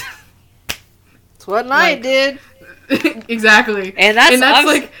 That's what Nia did. Exactly. And that's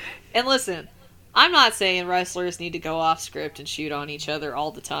like... And listen, I'm not saying wrestlers need to go off script and shoot on each other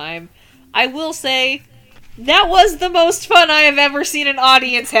all the time. I will say... That was the most fun I have ever seen an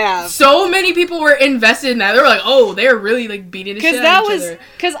audience have. So many people were invested in that. They were like, "Oh, they're really like beating the shit out of each other."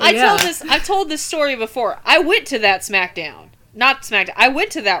 Because I've told this story before. I went to that SmackDown, not SmackDown. I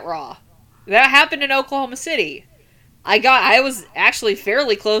went to that Raw. That happened in Oklahoma City. I was actually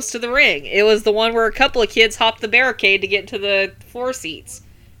fairly close to the ring. It was the one where a couple of kids hopped the barricade to get to the floor seats.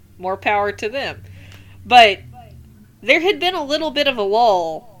 More power to them. But there had been a little bit of a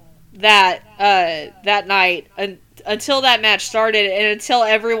lull that night until that match started, and until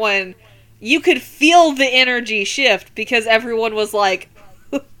everyone, you could feel the energy shift because everyone was like,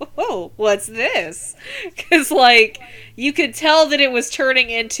 "Oh, what's this?" Because like you could tell that it was turning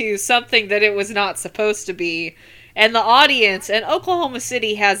into something that it was not supposed to be, and the audience. And Oklahoma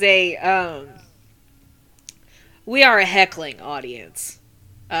City has we are a heckling audience,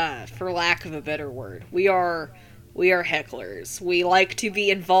 for lack of a better word. We are hecklers. We like to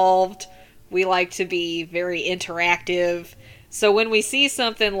be involved. We like to be very interactive. So when we see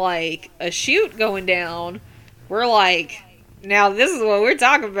something like a shoot going down, we're like, now this is what we're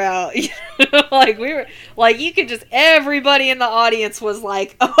talking about. Like we were like, you could just, everybody in the audience was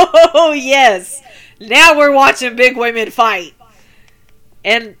like, "Oh yes, now we're watching big women fight."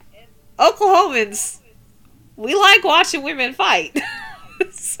 And Oklahomans, we like watching women fight.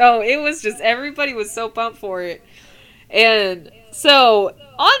 So it was just, everybody was so pumped for it. And so,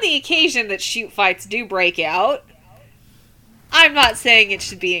 on the occasion that shoot fights do break out, I'm not saying it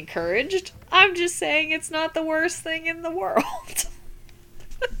should be encouraged. I'm just saying it's not the worst thing in the world.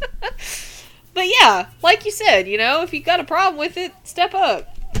 But yeah, like you said, you know, if you got a problem with it, step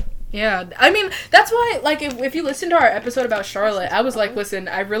up. Yeah, I mean, that's why, like, if you listen to our episode about Charlotte, I was like, listen,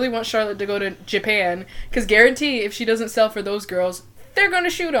 I really want Charlotte to go to Japan, because guarantee if she doesn't sell for those girls, they're going to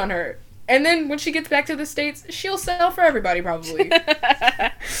shoot on her. And then when she gets back to the States, she'll sell for everybody, probably.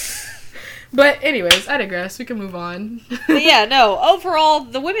 But anyways, I digress. We can move on. But yeah, no. Overall,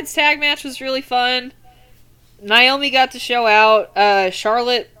 the women's tag match was really fun. Naomi got to show out.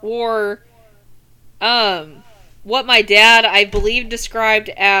 Charlotte wore what my dad, I believe, described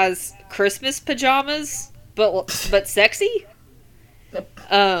as Christmas pajamas, but sexy.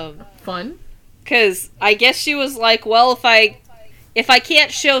 Fun. Because I guess she was like, well, if I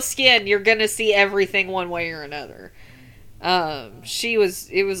can't show skin, you're gonna see everything one way or another.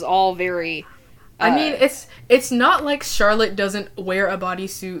 It was all very... I mean, it's not like Charlotte doesn't wear a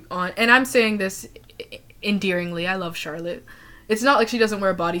bodysuit on... And I'm saying this endearingly. I love Charlotte. It's not like she doesn't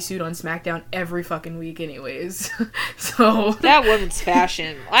wear a bodysuit on SmackDown every fucking week anyways. So... That woman's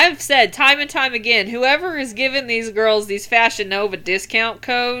fashion. I've said time and time again, whoever is giving these girls these Fashion Nova discount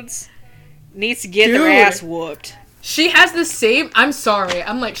codes needs to get their ass whooped. She has the same... I'm sorry.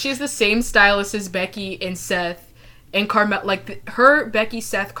 she has the same stylist as Becky and Seth and Carmella. Like, her, Becky,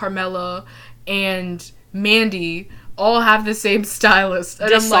 Seth, Carmella, and Mandy all have the same stylist. And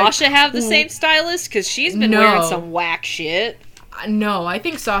does Sasha have the same stylist? Because she's been wearing some whack shit. No, I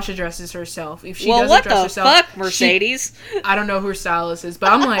think Sasha dresses herself. If she well, doesn't what dress the herself, fuck, Mercedes? I don't know who her stylist is,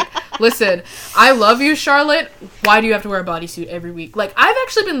 but I'm like, listen, I love you, Charlotte. Why do you have to wear a bodysuit every week? Like, I've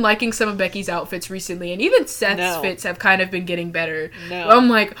actually been liking some of Becky's outfits recently, and even Seth's fits have kind of been getting better. No. I'm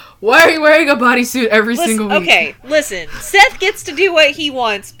like, why are you wearing a bodysuit every single week? Okay, listen. Seth gets to do what he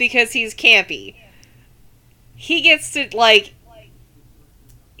wants because he's campy. He gets to, like...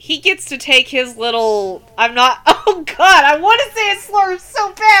 He gets to take his little... Oh, God, I want to say a slur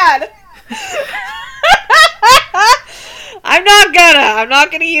so bad! I'm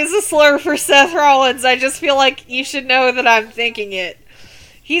not gonna use a slur for Seth Rollins. I just feel like you should know that I'm thinking it.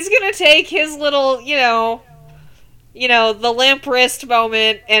 He's gonna take his little, the limp wrist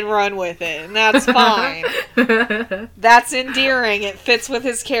moment and run with it, and that's fine. That's endearing. It fits with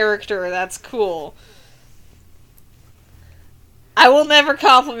his character. That's cool. I will never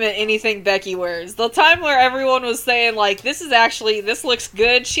compliment anything Becky wears. The time where everyone was saying, like, this looks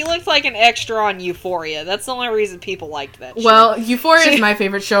good, she looked like an extra on Euphoria. That's the only reason people liked that show. Well, Euphoria is my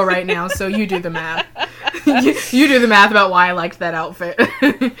favorite show right now, so you do the math. you do the math about why I liked that outfit.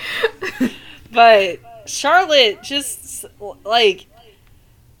 But Charlotte, just, like,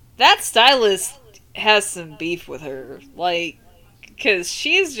 that stylist has some beef with her. Like, because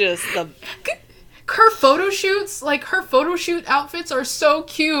she's just the... Her photo shoot outfits are so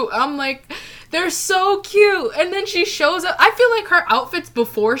cute. I'm like, they're so cute. And then she shows up. I feel like her outfits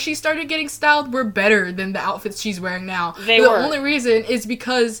before she started getting styled were better than the outfits she's wearing now. The only reason is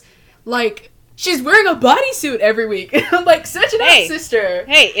because, like, she's wearing a bodysuit every week. I'm like, such an ass sister.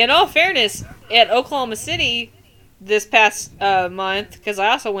 Hey, in all fairness, at Oklahoma City this past month, because I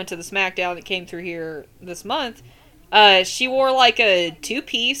also went to the SmackDown that came through here this month, she wore, like, a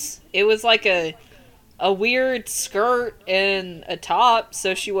two-piece. It was like a weird skirt and a top,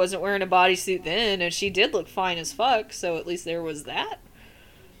 so she wasn't wearing a bodysuit then, and she did look fine as fuck, so at least there was that.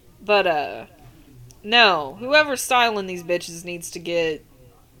 But, no, whoever's styling these bitches needs to get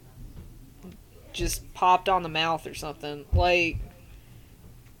just popped on the mouth or something. Like,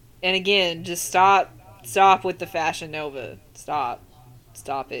 and again, just stop with the Fashion Nova. Stop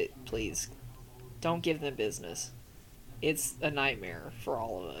it, please. Don't give them business. It's a nightmare for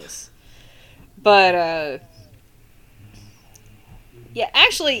all of us. But, yeah,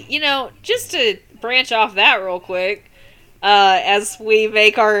 actually, just to branch off that real quick, as we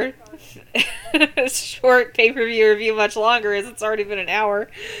make our short pay-per-view review much longer, as it's already been an hour,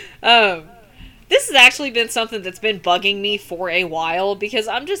 this has actually been something that's been bugging me for a while, because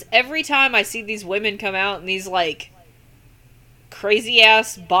every time I see these women come out in these, like,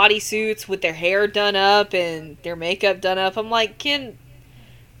 crazy-ass bodysuits with their hair done up and their makeup done up, I'm like,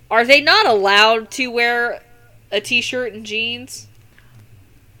 are they not allowed to wear a t-shirt and jeans?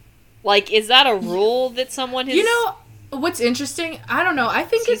 Like, is that a rule that someone has... What's interesting? I don't know. I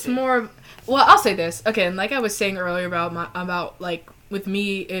think it's more... Well, I'll say this. Okay, and like I was saying earlier about like, with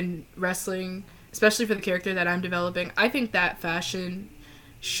me in wrestling, especially for the character that I'm developing, I think that fashion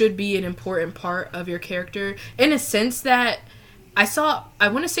should be an important part of your character. In a sense that... I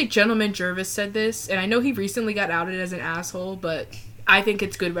want to say Gentleman Jervis said this, and I know he recently got outed as an asshole, but... I think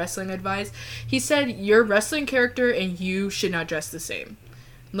it's good wrestling advice. He said, your wrestling character and you should not dress the same.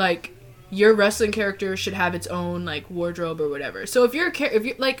 Like, your wrestling character should have its own, like, wardrobe or whatever. So if you're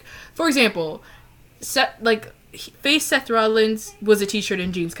like, for example, Seth Rollins was a t-shirt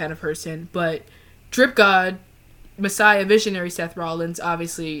and jeans kind of person, but Drip God, Messiah Visionary Seth Rollins,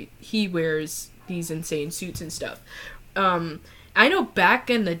 obviously, he wears these insane suits and stuff. I know back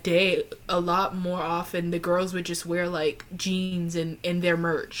in the day, a lot more often, the girls would just wear, like, jeans in their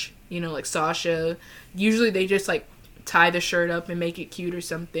merch. Like Sasha. Usually they just, like, tie the shirt up and make it cute or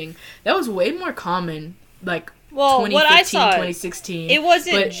something. That was way more common, like, 2015, what I saw, 2016.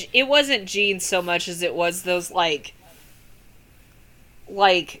 It wasn't jeans so much as it was those, like,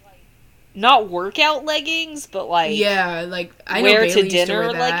 not workout leggings, but, like... Yeah, like, I know wear Bailey to dinner used to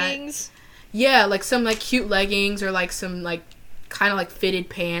wear that. leggings. Yeah, like, some, like, cute leggings or, like, some, like... kind of like fitted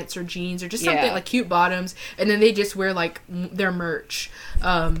pants or jeans or just something like cute bottoms, and then they just wear like their merch.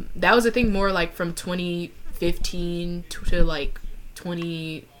 That was a thing more like from 2015 to like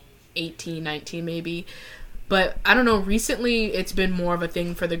 2018, 19 maybe. But I don't know, recently it's been more of a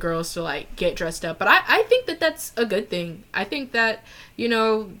thing for the girls to like get dressed up. But I think that that's a good thing. I think that,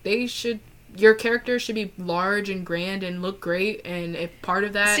 your character should be large and grand and look great, and if part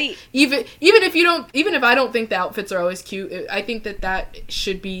of that, even if I don't think the outfits are always cute, I think that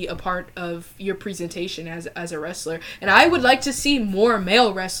should be a part of your presentation as a wrestler. And I would like to see more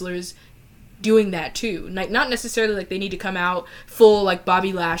male wrestlers doing that too. Like, not necessarily like they need to come out full like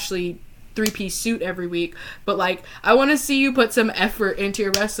Bobby Lashley three-piece suit every week, but like I want to see you put some effort into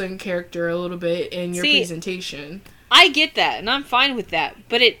your wrestling character a little bit in your presentation. I get that, and I'm fine with that,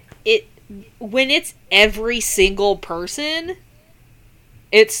 but it when it's every single person,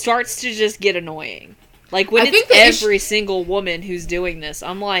 it starts to just get annoying. Like when it's every single woman who's doing this,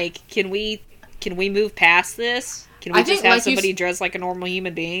 I'm like, can we move past this? Can we just have somebody dress like a normal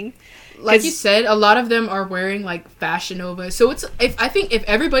human being? Like you said, a lot of them are wearing like Fashion Nova. So I think if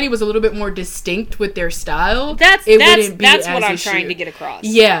everybody was a little bit more distinct with their style, that's what I'm trying to get across.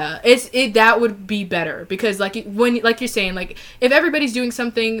 Yeah, that would be better, because like you're saying, like if everybody's doing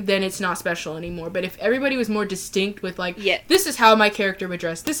something, then it's not special anymore. But if everybody was more distinct with like, this is how my character would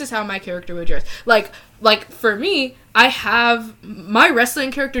dress, this is how my character would dress. Like for me, my wrestling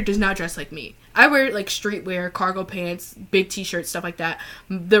character does not dress like me. I wear like streetwear, cargo pants, big t-shirts, stuff like that.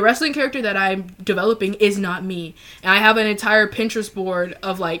 The wrestling character that I'm developing is not me. And I have an entire Pinterest board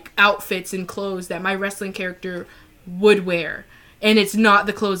of like outfits and clothes that my wrestling character would wear. And it's not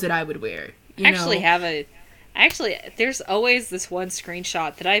the clothes that I would wear. Actually, there's always this one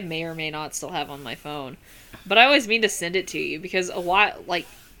screenshot that I may or may not still have on my phone. But I always mean to send it to you, because a while, like,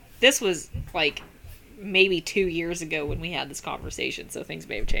 this was like maybe 2 years ago when we had this conversation, so things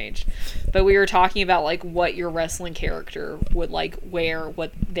may have changed. But we were talking about like what your wrestling character would like wear,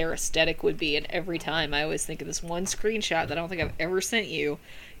 what their aesthetic would be, and every time I always think of this one screenshot that I don't think I've ever sent you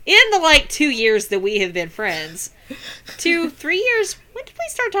in the like 2 years that we have been friends. 2, 3 years? When did we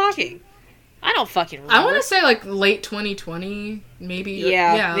start talking? I don't fucking remember. I want to say like late 2020, maybe.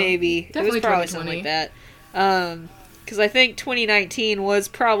 Yeah, maybe. Definitely it was probably 2020. something like that. Because I think 2019 was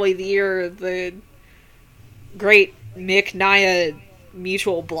probably the year of the great Mick Nia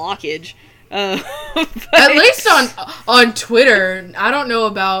mutual blockage. At least on Twitter. I don't know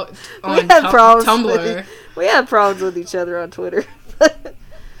about on Tumblr. We had problems with each other on Twitter.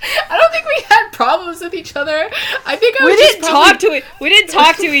 I don't think we had problems with each other. I think we didn't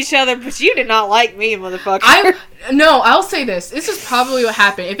talk to each other, but you did not like me, motherfucker. No, I'll say this. This is probably what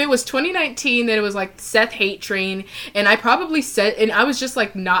happened. If it was 2019, then it was like Seth hate train, and I probably said, and I was just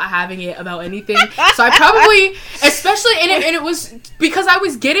like not having it about anything. So I probably, especially, and it was because I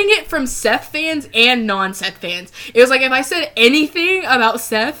was getting it from Seth fans and non-Seth fans. It was like if I said anything about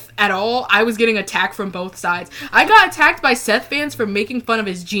Seth at all, I was getting attacked from both sides. I got attacked by Seth fans for making fun of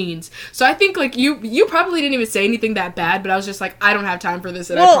his jeans. So I think like you probably didn't even say anything that bad, but I was just like, I don't have time for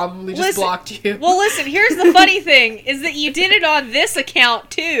this, and I probably just blocked you. Well, listen, here's the funny thing. Is that you did it on this account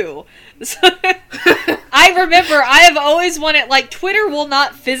too. So, I remember I have always wanted, like, Twitter will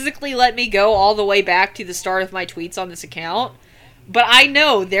not physically let me go all the way back to the start of my tweets on this account, but I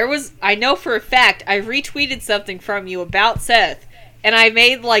know for a fact I retweeted something from you about Seth, and I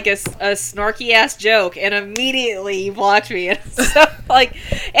made like a snarky ass joke, and immediately you blocked me. And so, like,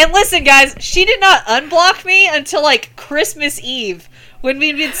 and listen guys, she did not unblock me until like Christmas Eve, when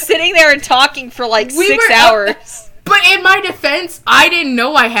we'd been sitting there and talking for like 6 hours. But in my defense, I didn't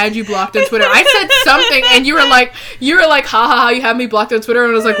know I had you blocked on Twitter. I said something, and you were like, ha ha ha, you have me blocked on Twitter,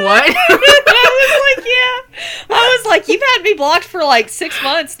 and I was like, what? I was like, yeah. I was like, you've had me blocked for like 6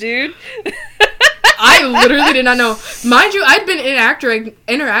 months, dude. I literally did not know. Mind you, I'd been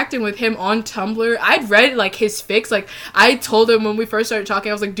interacting with him on Tumblr. I'd read, like, his fics. Like, I told him when we first started talking,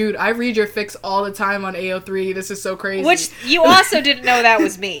 I was like, dude, I read your fics all the time on AO3. This is so crazy. Which, you also didn't know that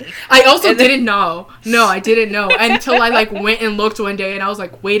was me. I also didn't know. No, I didn't know. Until I, like, went and looked one day, and I was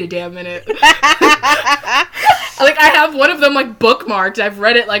like, wait a damn minute. Like, I have one of them, like, bookmarked. I've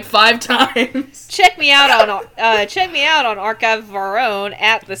read it, like, 5 times. Check me out on Archive of Our Own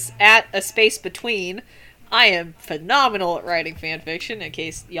at a space between. I am phenomenal at writing fanfiction, in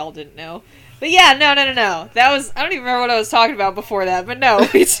case y'all didn't know. But yeah, no. That was, I don't even remember what I was talking about before that, but no,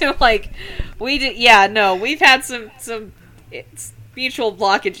 we've had some mutual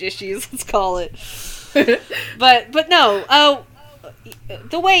blockage issues, let's call it. but no,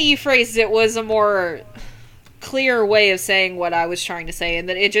 the way you phrased it was a more clear way of saying what I was trying to say, and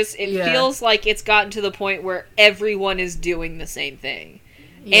that it feels like it's gotten to the point where everyone is doing the same thing.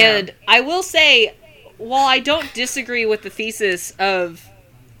 Yeah. And I will say, while I don't disagree with the thesis of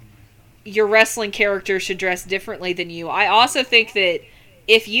your wrestling character should dress differently than you, I also think that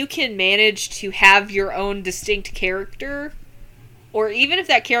if you can manage to have your own distinct character, or even if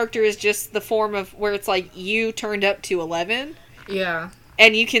that character is just the form of where it's like you turned up to 11, yeah,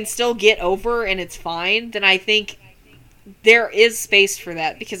 and you can still get over and it's fine, then I think there is space for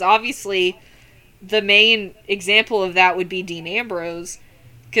that. Because obviously the main example of that would be Dean Ambrose.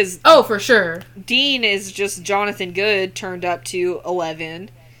 Oh, for sure. Dean is just Jonathan Good turned up to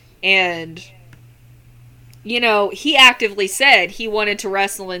 11, and he actively said he wanted to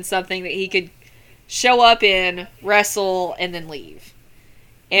wrestle in something that he could show up in, wrestle, and then leave.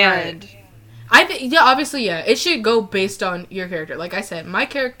 And right. I think, obviously, it should go based on your character. Like I said, my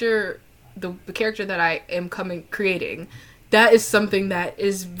character, the character that I am creating, that is something that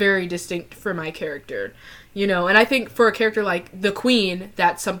is very distinct for my character. And I think for a character like the Queen,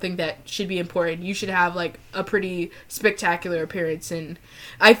 that's something that should be important. You should have, like, a pretty spectacular appearance. And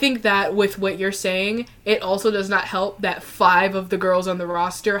I think that with what you're saying, it also does not help that 5 of the girls on the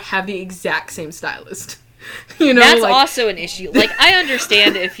roster have the exact same stylist. That's also an issue. Like, I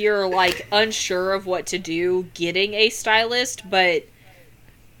understand if you're, like, unsure of what to do getting a stylist, but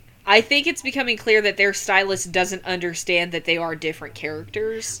I think it's becoming clear that their stylist doesn't understand that they are different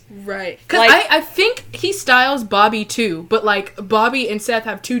characters. Right. Because I think he styles Bobby too, but, like, Bobby and Seth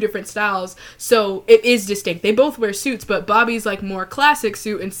have 2 different styles, so it is distinct. They both wear suits, but Bobby's, like, more classic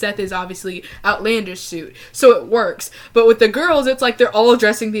suit, and Seth is obviously outlandish suit, so it works. But with the girls, it's like they're all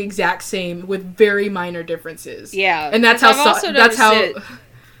dressing the exact same with very minor differences. Yeah. And that's how... Sorry,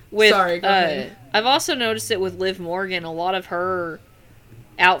 go ahead. I've also noticed it with Liv Morgan. A lot of her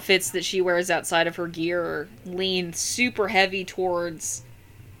outfits that she wears outside of her gear lean super heavy towards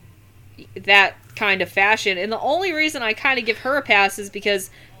that kind of fashion. And the only reason I kind of give her a pass is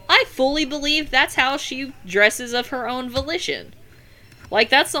because I fully believe that's how she dresses of her own volition. Like,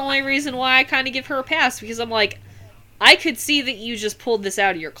 that's the only reason why I kind of give her a pass, because I'm like, I could see that you just pulled this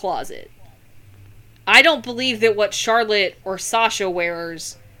out of your closet. I don't believe that what Charlotte or Sasha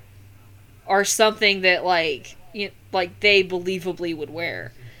wears are something that, like they believably would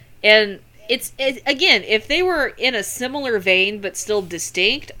wear. And again, if they were in a similar vein but still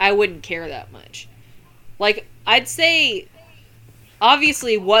distinct, I wouldn't care that much. Like, I'd say,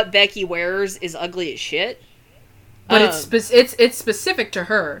 obviously, what Becky wears is ugly as shit. But it's specific to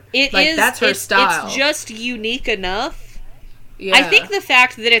her. That's her style. It's just unique enough. Yeah. I think the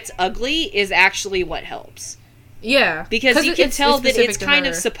fact that it's ugly is actually what helps. Yeah. Because you can tell that it's kind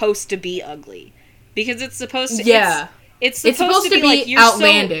of supposed to be ugly. Because it's supposed to... Yeah. It's supposed to be like, you're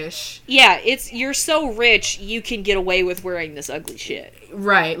outlandish. You're so rich, you can get away with wearing this ugly shit.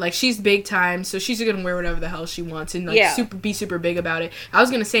 Right, like, she's big time, so she's gonna wear whatever the hell she wants and, like, be super big about it. I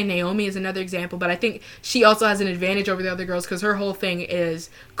was gonna say Naomi is another example, but I think she also has an advantage over the other girls because her whole thing is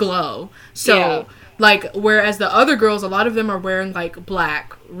glow. So, like, whereas the other girls, a lot of them are wearing, like,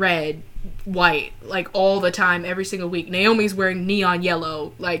 black, red, white, like, all the time, every single week. Naomi's wearing neon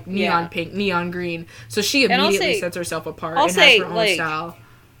yellow, like, neon pink, neon green. So she immediately sets herself apart and has her own style.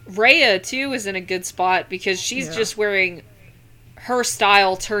 Rhea, too, is in a good spot because she's just wearing her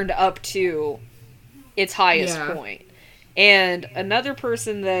style turned up to its highest point. And another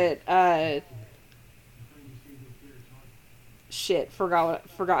person that,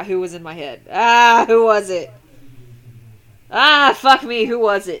 forgot who was in my head. Who was it? Fuck me, who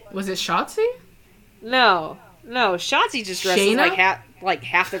was it? Was it Shotzi? No, Shotzi just dresses Shayna? like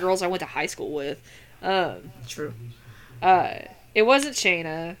half the girls I went to high school with. True. It wasn't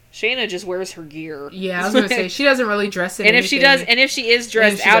Shayna. Shayna just wears her gear. Yeah, I was gonna say she doesn't really dress in anything. If she is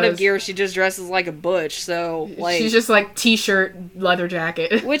dressed out of gear, she just dresses like a butch. So, like, she's just like t-shirt, leather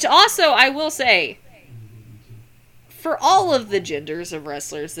jacket. Which also, I will say, for all of the genders of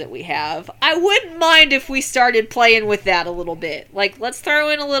wrestlers that we have, I wouldn't mind if we started playing with that a little bit. Like, let's throw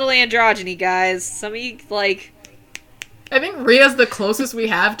in a little androgyny, guys. Some of you, like... I think Rhea's the closest we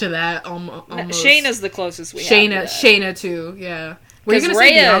have to that, almost. Shayna's the closest we have to that. Shayna, too, yeah. Were you gonna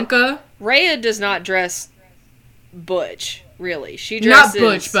say Bianca? Rhea does not dress butch, really. She dresses... Not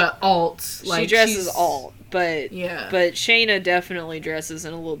butch, but alt. Like, she dresses alt, but... Yeah. But Shayna definitely dresses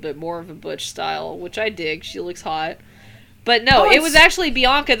in a little bit more of a butch style, which I dig. She looks hot. But no, it was actually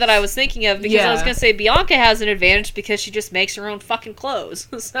Bianca that I was thinking of, because I was going to say Bianca has an advantage because she just makes her own fucking clothes.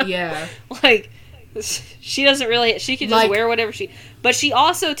 So, like, she doesn't really, she can just wear whatever but she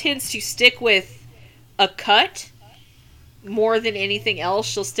also tends to stick with a cut more than anything else.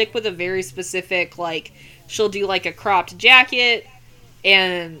 She'll stick with a very specific, like, she'll do like a cropped jacket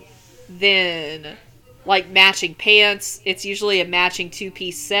and then like matching pants. It's usually a matching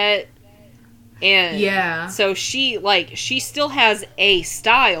 2-piece set. And so she still has a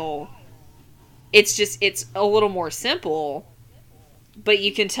style. It's just, it's a little more simple, but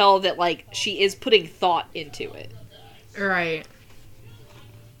you can tell that, like, she is putting thought into it. Right.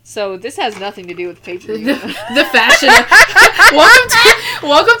 So this has nothing to do with pay-per-view. The fashion.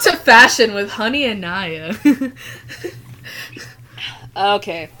 Welcome to fashion with Honey and Naya.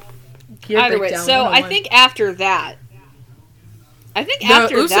 Okay. Either way, so I think after that,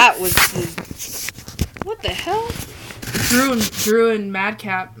 that was the... What the hell? Drew and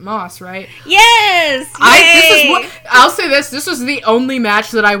Madcap Moss, right? Yes! I'll say this. This was the only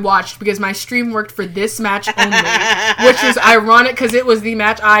match that I watched because my stream worked for this match only, which is ironic because it was the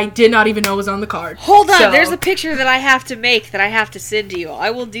match I did not even know was on the card. Hold on, there's a picture that I have to make that I have to send to you.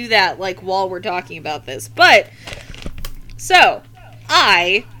 I will do that, while we're talking about this. But, so,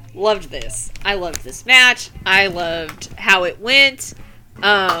 I loved this. I loved this match. I loved how it went.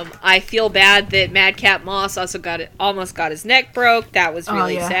 I feel bad that Madcap Moss also almost got his neck broke. That was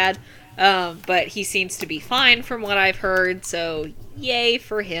really sad. But he seems to be fine from what I've heard, so yay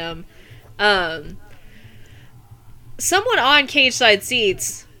for him. Someone on Cage Side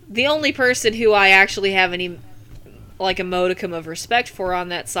Seats, the only person who I actually have any a modicum of respect for on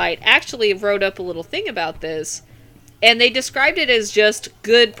that site, actually wrote up a little thing about this, and they described it as just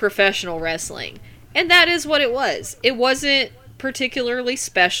good professional wrestling. And that is what it was. It wasn't particularly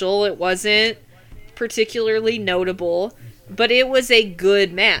special, it wasn't particularly notable, but it was a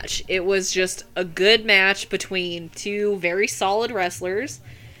good match. It was just a good match between two very solid wrestlers,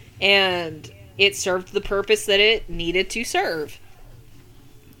 and it served the purpose that it needed to serve.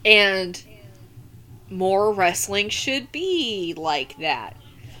 And more wrestling should be like that.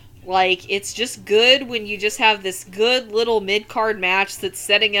 It's just good when you just have this good little mid-card match that's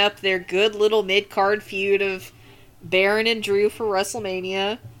setting up their good little mid-card feud of Baron and Drew for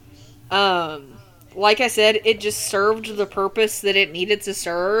WrestleMania. Like I said, it just served the purpose that it needed to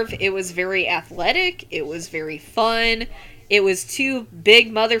serve. It was very athletic. It was very fun. It was two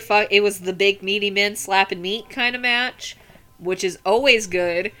big it was the big meaty men slapping meat kind of match, which is always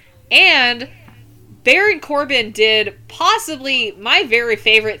good. And Baron Corbin did possibly my very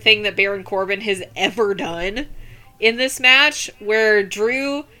favorite thing that Baron Corbin has ever done in this match, where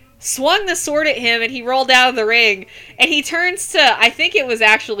Drew swung the sword at him and he rolled out of the ring, and he turns to, I think it was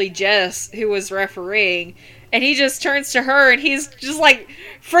actually Jess who was refereeing, and he just turns to her and he's just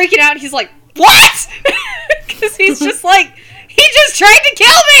freaking out. He's like, what? Because he's just he just tried to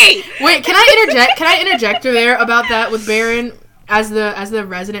kill me. Wait, can I interject there about that with Baron as the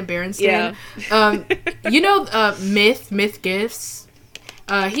resident Baron stan? Yeah. Myth Gifts.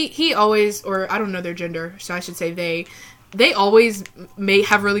 He always, or I don't know their gender, so I should say they always may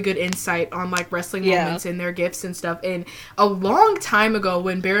have really good insight on wrestling moments and their gifts and stuff. And a long time ago,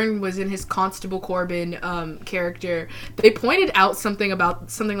 when Baron was in his Constable Corbin character, they pointed out something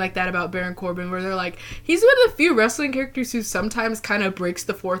like that about Baron Corbin, where they're like, he's one of the few wrestling characters who sometimes kind of breaks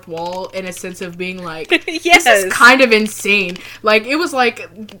the fourth wall in a sense of being yes. This is kind of insane. It was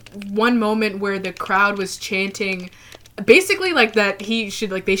one moment where the crowd was chanting basically that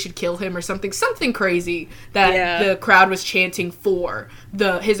they should kill him or something crazy that the crowd was chanting for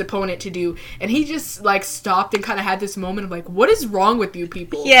his opponent to do, and he just stopped and kind of had this moment of what is wrong with you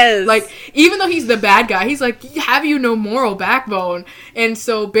people? Yes. Even though he's the bad guy, he's have you no moral backbone? And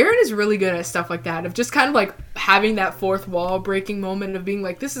so Baron is really good at stuff like that, of just kind of having that fourth wall breaking moment of being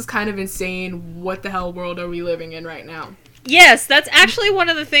this is kind of insane, what the hell world are we living in right now? Yes, that's actually one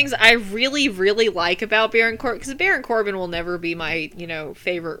of the things I really, really like about Baron Corbin, because Baron Corbin will never be my,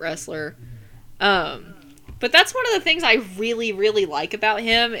 favorite wrestler. But that's one of the things I really, really like about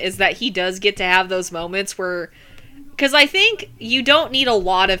him, is that he does get to have those moments where, because I think you don't need a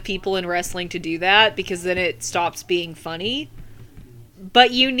lot of people in wrestling to do that, because then it stops being funny. But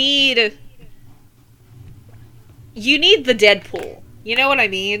you need the Deadpool. You know what I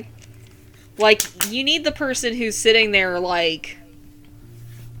mean? You need the person who's sitting there,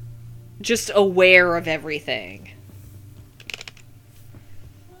 just aware of everything.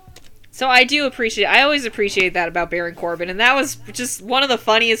 So I always appreciate that about Baron Corbin, and that was just one of the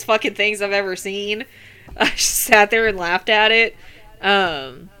funniest fucking things I've ever seen. I just sat there and laughed at it.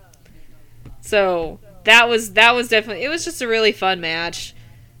 So that was definitely, it was just a really fun match.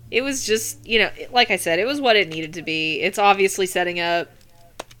 It was just, like I said, it was what it needed to be. It's obviously setting up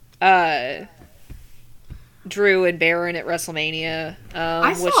Drew and Baron at WrestleMania.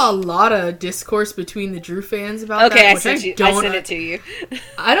 I saw a lot of discourse between the Drew fans about that. Okay, I sent it to you.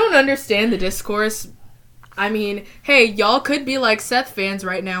 I don't understand the discourse. I mean, hey, y'all could be like Seth fans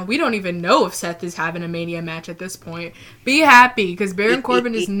right now. We don't even know if Seth is having a Mania match at this point. Be happy, because Baron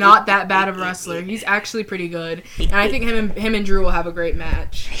Corbin is not that bad of a wrestler. He's actually pretty good. And I think him and Drew will have a great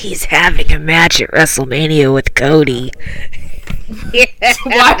match. He's having a match at WrestleMania with Cody.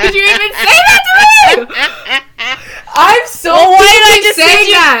 Why did you even say that to me? I'm so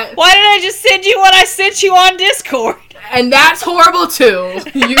that. Why did I just send you what I sent you on Discord? And that's horrible too.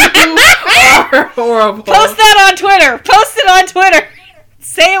 You are horrible. Post that on Twitter. Post it on Twitter.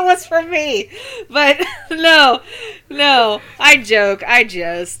 say it was from me. But no, I joke.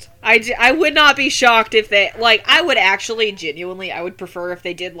 I would not be shocked if they, like, I would actually genuinely, I would prefer if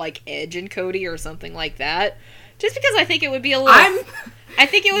they did, like, Edge and Cody or something like that. Just because I think it would be a little... I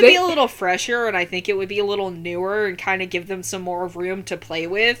think it would be a little fresher, and I think it would be a little newer, and kind of give them some more room to play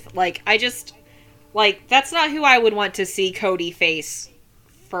with. Like, I just... Like, that's not who I would want to see Cody face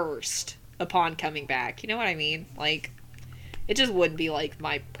first upon coming back. You know what I mean? Like, it just wouldn't be, like,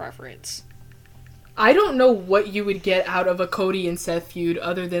 my preference. I don't know what you would get out of a Cody and Seth feud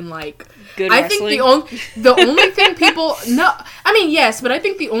other than, like... Good I wrestling? think the only thing people... No, I mean, yes, but I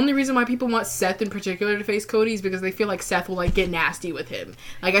think the only reason why people want Seth in particular to face Cody is because they feel like Seth will, like, get nasty with him.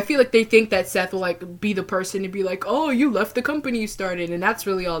 Like, I feel like they think that Seth will, like, be the person to be like, oh, you left the company you started, and that's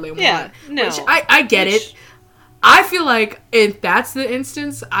really all they want. Yeah, no. Which, I get it. I feel like, if that's the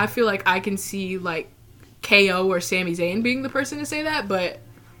instance, I feel like I can see, like, KO or Sami Zayn being the person to say that, but...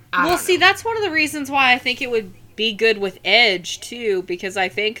 Well, see, that's one of the reasons why I think it would be good with Edge, too, because I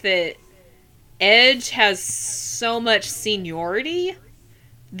think that Edge has so much seniority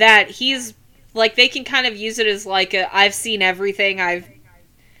that he's, like, they can kind of use it as, like, I've seen everything, I've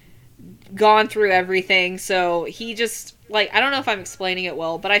gone through everything, so he just, like, I don't know if I'm explaining it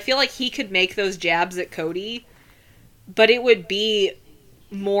well, but I feel like he could make those jabs at Cody, but it would be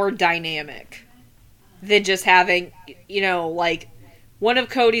more dynamic than just having, you know, like, one of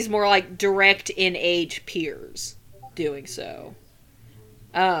Cody's more, like, direct in age peers doing so.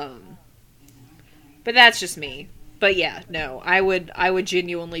 But that's just me. But yeah, no, I would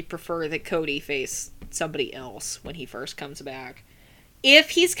genuinely prefer that Cody face somebody else when he first comes back. If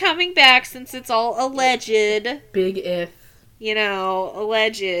he's coming back, since it's all alleged. Big if. You know,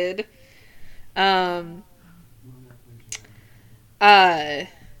 alleged.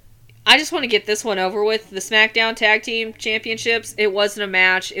 I just want to get this one over with. The SmackDown Tag Team Championships, it wasn't a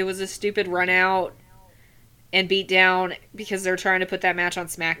match. It was a stupid run out and beat down because they're trying to put that match on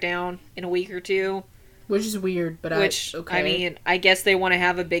SmackDown in a week or two. Which is weird, but okay. I mean, I guess they want to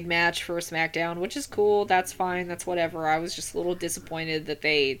have a big match for SmackDown, which is cool. That's fine. That's whatever. I was just a little disappointed that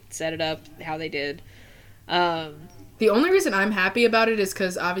they set it up how they did. The only reason I'm happy about it is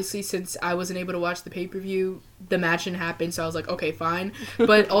because, obviously, since I wasn't able to watch the pay-per-view, the match didn't happen, so I was like, okay, fine.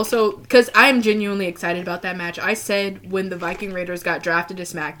 But also, because I'm genuinely excited about that match. I said when the Viking Raiders got drafted to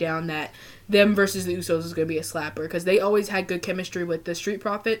SmackDown that them versus the Usos is going to be a slapper, because they always had good chemistry with the Street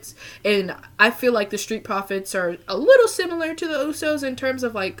Profits, and I feel like the Street Profits are a little similar to the Usos in terms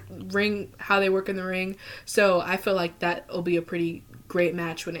of, like, how they work in the ring, so I feel like that will be a pretty great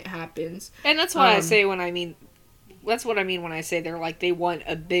match when it happens. And that's what I say when I mean... That's what I mean when I say they're like, they want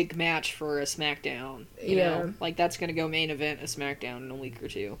a big match for a SmackDown. You know? Like, that's going to go main event a SmackDown in a week or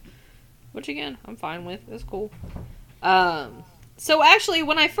two. Which, again, I'm fine with. It's cool. So, actually,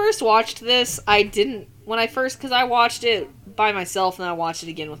 when I first watched this, because I watched it by myself and then I watched it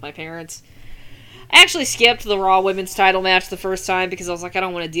again with my parents. I actually skipped the Raw Women's title match the first time because I was like, I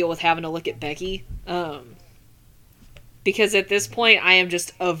don't want to deal with having to look at Becky. Because at this point, I am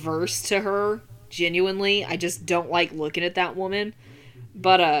just averse to her. Genuinely, I just don't like looking at that woman.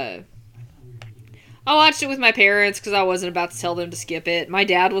 But, I watched it with my parents because I wasn't about to tell them to skip it. My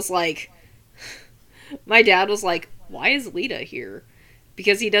dad was like, why is Lita here?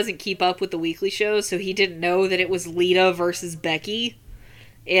 Because he doesn't keep up with the weekly shows, so he didn't know that it was Lita versus Becky.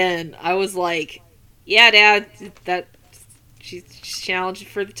 And I was like, yeah, Dad, she's challenged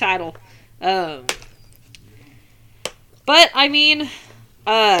for the title. But, I mean,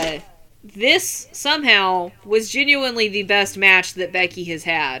 this, somehow, was genuinely the best match that Becky has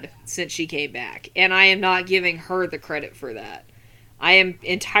had since she came back. And I am not giving her the credit for that. I am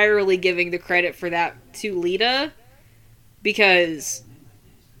entirely giving the credit for that to Lita. Because,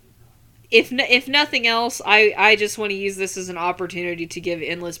 if nothing else, I just want to use this as an opportunity to give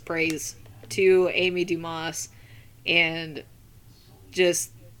endless praise to Amy Dumas. And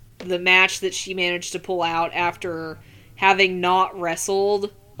just the match that she managed to pull out after having not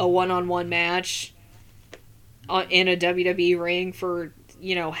wrestled a one-on-one match in a WWE ring for,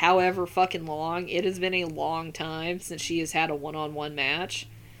 you know, however fucking long. It has been a long time since she has had a one-on-one match.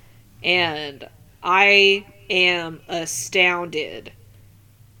 And I am astounded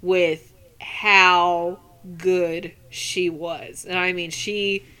with how good she was. And I mean,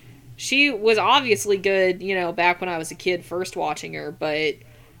 she was obviously good, you know, back when I was a kid first watching her, but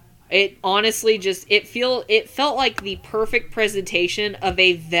it honestly just, it felt like the perfect presentation of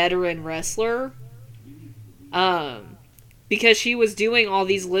a veteran wrestler. Because she was doing all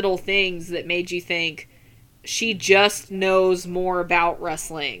these little things that made you think she just knows more about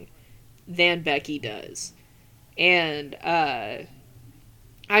wrestling than Becky does. And,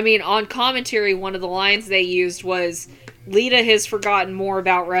 I mean, on commentary, one of the lines they used was, Lita has forgotten more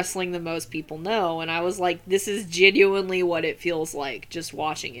about wrestling than most people know. And I was like, this is genuinely what it feels like just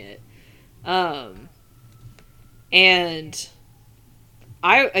watching it. And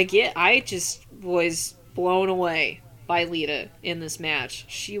I just was blown away by Lita in this match.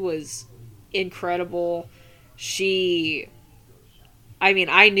 She was incredible.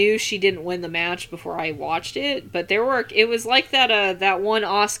 I knew she didn't win the match before I watched it, but it was like that one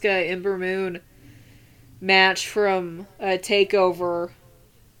Asuka Ember Moon match from a TakeOver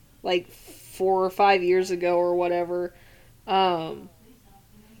like 4 or 5 years ago or whatever,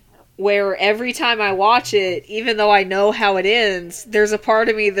 where every time I watch it, even though I know how it ends, there's a part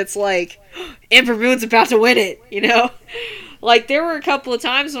of me that's like, Ember Moon's about to win it, you know? Like, there were a couple of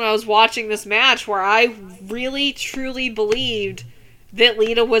times when I was watching this match where I really, truly believed that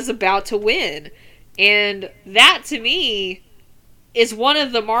Lita was about to win. And that, to me, is one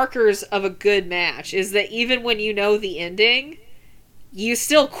of the markers of a good match, is that even when you know the ending, you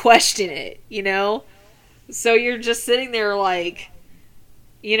still question it, you know? So you're just sitting there like,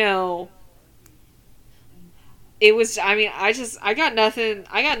 you know, it was, I got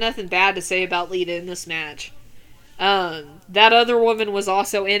nothing bad to say about Lita in this match. That other woman was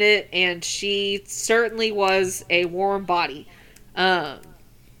also in it, and she certainly was a warm body. But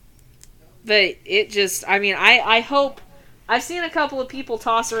it just, I hope, I've seen a couple of people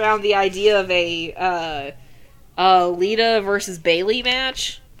toss around the idea of a Lita versus Bayley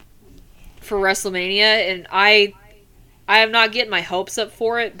match for WrestleMania, and I am not getting my hopes up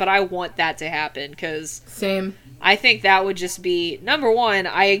for it, but I want that to happen, because same. I think that would just be, number one,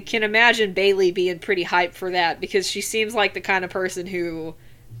 I can imagine Bayley being pretty hyped for that, because she seems like the kind of person who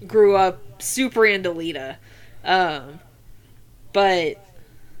grew up super into Lita. But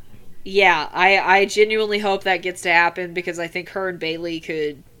yeah, I genuinely hope that gets to happen, because I think her and Bayley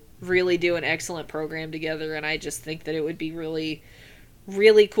could really do an excellent program together, and I just think that it would be really,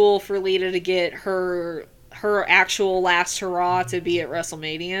 really cool for Lita to get her actual last hurrah to be at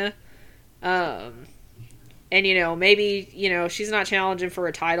WrestleMania. And, you know, maybe, you know, she's not challenging for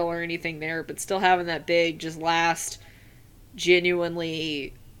a title or anything there, but still having that big, just last,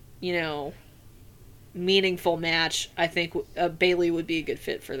 genuinely, you know, meaningful match, I think Bayley would be a good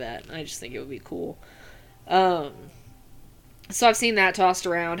fit for that. I just think it would be cool. So I've seen that tossed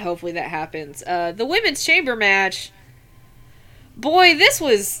around. Hopefully that happens. The women's chamber match, boy, this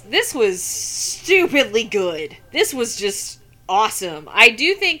was stupidly good. This was just awesome. I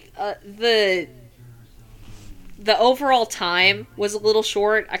do think the overall time was a little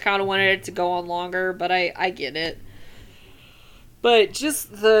short. I kind of wanted it to go on longer, but I get it. But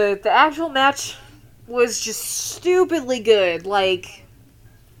just the actual match was just stupidly good. Like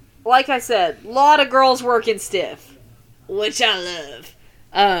I said, a lot of girls working stiff, which I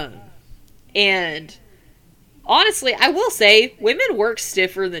love. And honestly, I will say, women work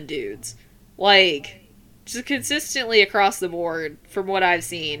stiffer than dudes. Like, just consistently across the board, from what I've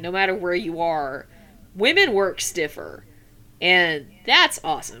seen, no matter where you are, women work stiffer. And that's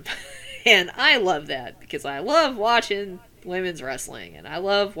awesome. And I love that, because I love watching women's wrestling, and I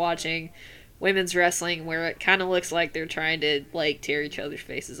love watching women's wrestling where it kind of looks like they're trying to, like, tear each other's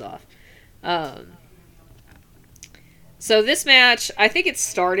faces off. So this match, I think it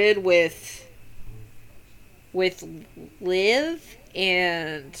started with Liv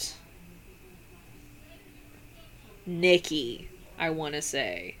and Nikki, I want to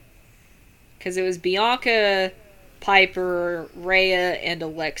say. Because it was Bianca, Piper, Rhea, and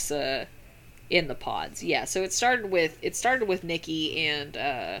Alexa in the pods. Yeah, so it started with Nikki and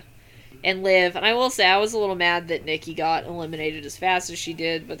Liv. And I will say, I was a little mad that Nikki got eliminated as fast as she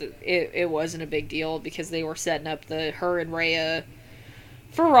did, but it wasn't a big deal, because they were setting up her and Rhea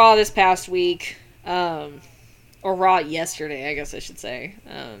for Raw this past week. Or Raw yesterday, I guess I should say.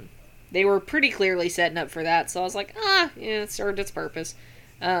 They were pretty clearly setting up for that, so I was like, yeah, it served its purpose.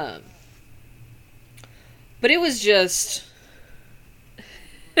 But it was just...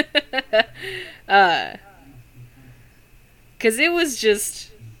 because it was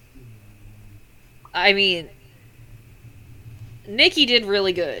just... I mean, Nikki did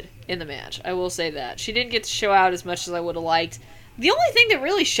really good in the match. I will say that. She didn't get to show out as much as I would have liked. The only thing that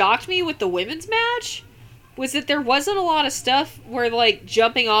really shocked me with the women's match was that there wasn't a lot of stuff where, like,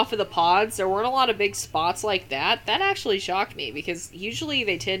 jumping off of the pods. There weren't a lot of big spots like that. That actually shocked me, because usually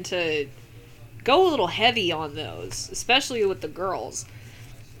they tend to go a little heavy on those, especially with the girls.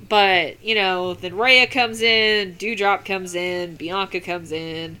 But, you know, then Rhea comes in, Doudrop comes in, Bianca comes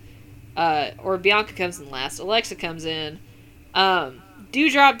in, or Bianca comes in last, Alexa comes in.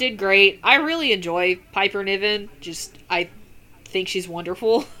 Doudrop did great. I really enjoy Piper Niven. I think she's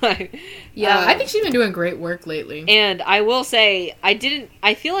wonderful. Yeah, I think she's been doing great work lately. And I will say, I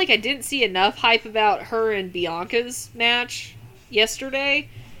feel like I didn't see enough hype about her and Bianca's match yesterday.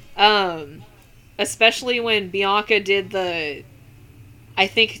 Especially when Bianca did I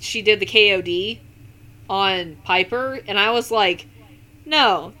think she did the KOD on Piper, and I was like,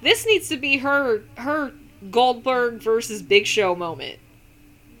 no, this needs to be her Goldberg versus Big Show moment.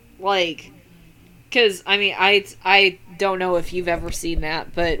 Like, because, I mean, I don't know if you've ever seen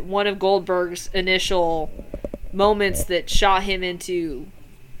that, but one of Goldberg's initial moments that shot him into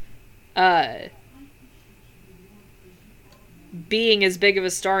being as big of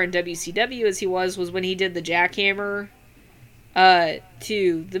a star in WCW as he was when he did the jackhammer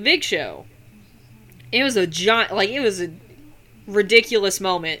to the Big Show. It was a giant, like, it was a ridiculous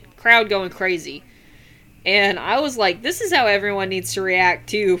moment. Crowd going crazy. And I was like, this is how everyone needs to react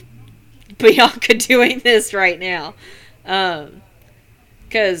to Bianca doing this right now.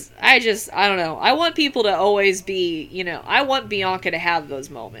 Because I don't know. I want people to always be, I want Bianca to have those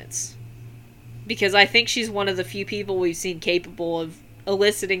moments. Because I think she's one of the few people we've seen capable of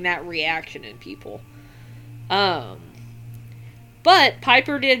eliciting that reaction in people. But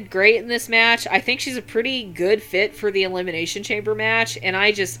Piper did great in this match. I think she's a pretty good fit for the Elimination Chamber match. And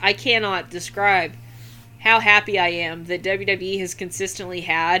I cannot describe how happy I am that WWE has consistently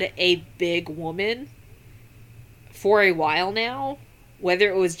had a big woman for a while now. Whether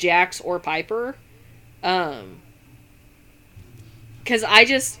it was Jax or Piper. Because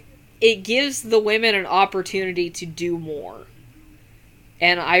it gives the women an opportunity to do more.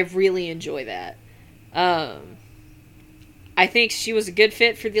 And I really enjoy that. I think she was a good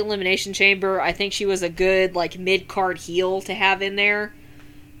fit for the Elimination Chamber. I think she was a good, like, mid-card heel to have in there.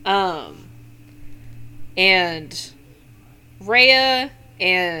 And Rhea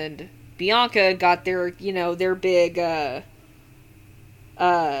and Bianca got their, their big,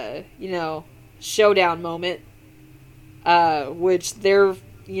 showdown moment. Which they're,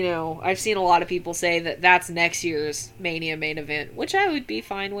 I've seen a lot of people say that that's next year's Mania main event, which I would be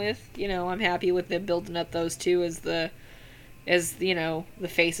fine with. I'm happy with them building up those two as the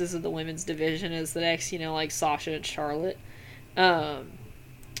faces of the women's division as the next, like Sasha and Charlotte.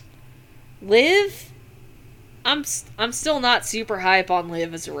 Liv, I'm still not super hype on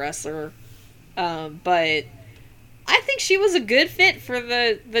Liv as a wrestler. But I think she was a good fit for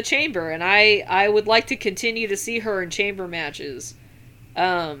the Chamber, and I would like to continue to see her in Chamber matches.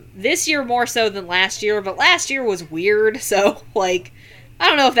 This year more so than last year, but last year was weird, so, like, I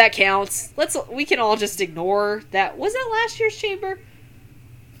don't know if that counts. We can all just ignore that. Was that last year's Chamber?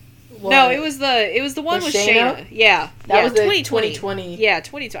 What? No, it was the one with Shayna. Yeah. That was 2020. Yeah,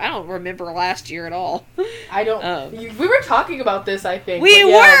 2020. I don't remember last year at all. I don't. We were talking about this, I think. We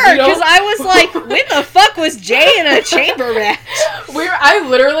were, because I was like, when the fuck was Jay in a Chamber match? I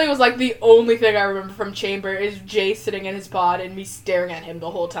literally was like, the only thing I remember from Chamber is Jay sitting in his pod and me staring at him the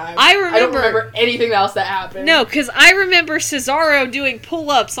whole time. I don't remember anything else that happened. No, because I remember Cesaro doing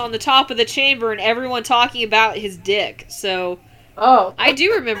pull-ups on the top of the Chamber and everyone talking about his dick, so... Oh. I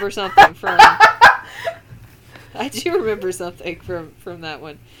do remember something from... from that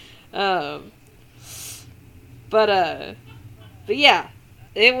one. But yeah.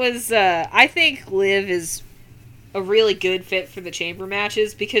 It was, I think Liv is a really good fit for the Chamber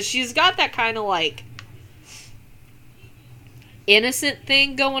matches because she's got that kind of, like, innocent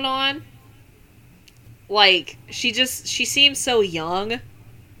thing going on. Like, she seems so young.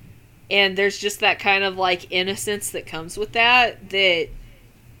 And there's just that kind of, like, innocence that comes with that,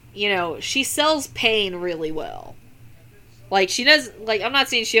 she sells pain really well. Like, she does, like, I'm not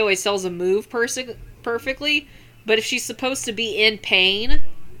saying she always sells a move perfectly, but if she's supposed to be in pain,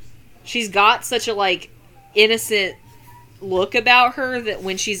 she's got such a, like, innocent look about her that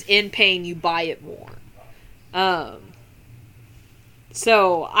when she's in pain, you buy it more.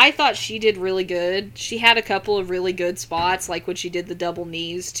 So, I thought she did really good. She had a couple of really good spots, like when she did the double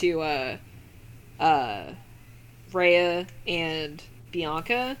knees to, Rhea and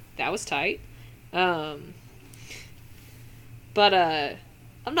Bianca. That was tight. But,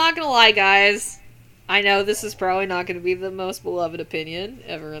 I'm not gonna lie, guys. I know this is probably not gonna be the most beloved opinion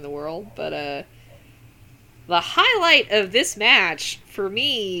ever in the world, but, the highlight of this match, for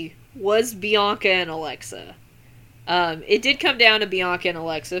me, was Bianca and Alexa. It did come down to Bianca and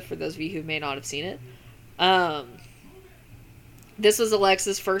Alexa, for those of you who may not have seen it. This was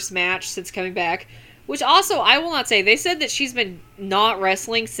Alexa's first match since coming back, which also, I will not say, they said that she's been not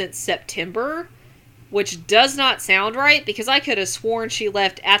wrestling since September, which does not sound right, because I could have sworn she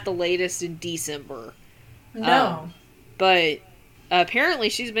left at the latest in December. No. But apparently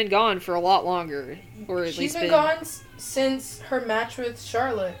she's been gone for a lot longer. Or at She's least been gone since her match with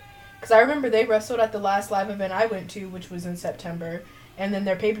Charlotte. Because I remember they wrestled at the last live event I went to, which was in September. And then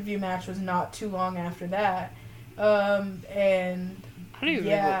their pay-per-view match was not too long after that. And I don't even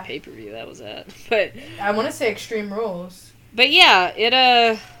remember what pay-per-view that was at. But I want to say Extreme Rules. But yeah,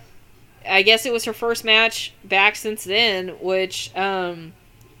 it I guess it was her first match back since then, which every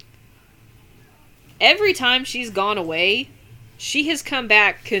time she's gone away, she has come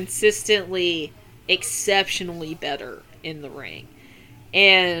back consistently exceptionally better in the ring.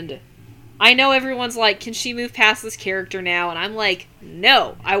 And I know everyone's like, can she move past this character now? And I'm like,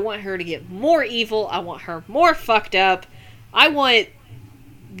 no. I want her to get more evil. I want her more fucked up. I want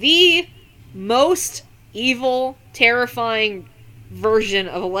the most evil, terrifying version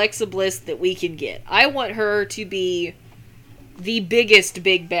of Alexa Bliss that we can get. I want her to be the biggest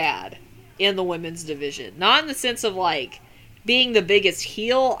big bad in the women's division. Not in the sense of, like, being the biggest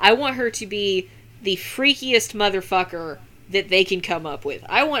heel. I want her to be the freakiest motherfucker that they can come up with.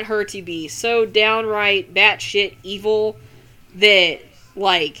 I want her to be so downright batshit evil that,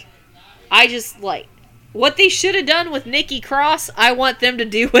 like, I just, like, what they should have done with Nikki Cross, I want them to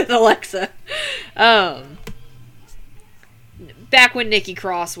do with Alexa. Back when Nikki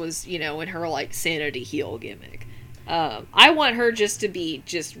Cross was, you know, in her, like, sanity heel gimmick. I want her just to be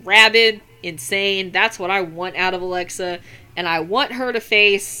just rabid, insane. That's what I want out of Alexa. And I want her to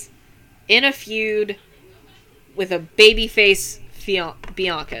face, in a feud, with a babyface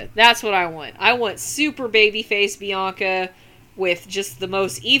Bianca. That's what I want. I want super babyface Bianca with just the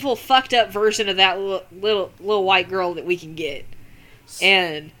most evil, fucked up version of that little white girl that we can get.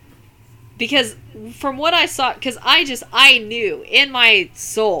 And because from what I saw, because I knew in my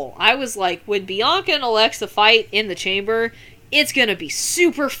soul, I was like, when Bianca and Alexa fight in the chamber, it's gonna be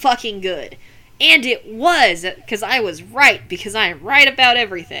super fucking good. And it was, because I was right, because I am right about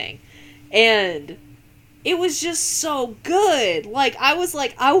everything. And it was just so good. Like, I was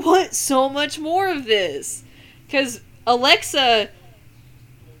like, I want so much more of this. Because Alexa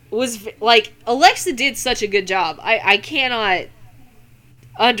was, like, Alexa did such a good job. I cannot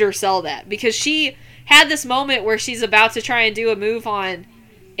undersell that. Because she had this moment where she's about to try and do a move on,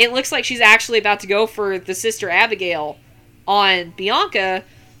 it looks like she's actually about to go for the Sister Abigail on Bianca.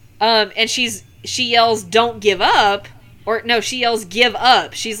 And she yells, "Don't give up." Or, no, she yells, "Give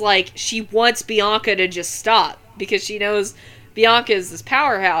up." She's like, she wants Bianca to just stop. Because she knows Bianca is this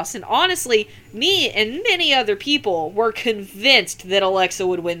powerhouse. And honestly, me and many other people were convinced that Alexa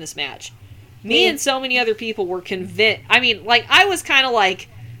would win this match. Me and so many other people were convinced. I mean, like, I was kind of like,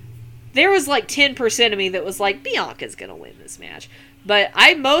 there was like 10% of me that was like, Bianca's gonna win this match. But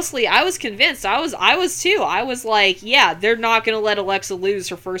I was convinced. I was too. I was like, yeah, they're not gonna let Alexa lose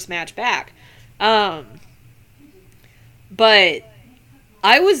her first match back. But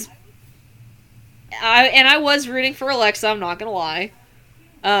I was rooting for Alexa, I'm not gonna lie.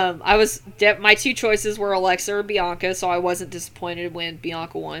 My two choices were Alexa or Bianca, so I wasn't disappointed when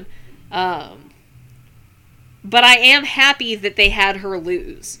Bianca won. But I am happy that they had her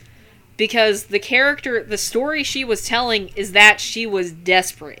lose. Because the story she was telling is that she was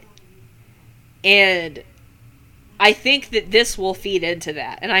desperate. And I think that this will feed into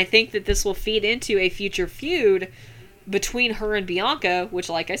that. And I think that this will feed into a future feud between her and Bianca, which,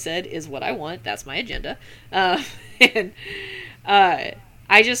 like I said, is what I want. That's my agenda. Their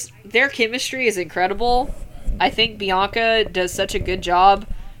chemistry is incredible. I think Bianca does such a good job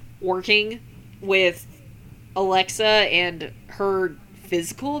working with Alexa and her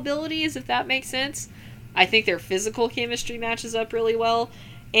physical abilities, if that makes sense. I think their physical chemistry matches up really well.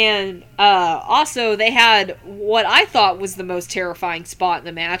 And also, they had what I thought was the most terrifying spot in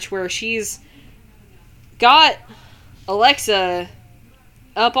the match, where she's got Alexa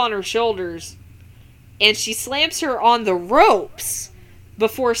up on her shoulders, and she slams her on the ropes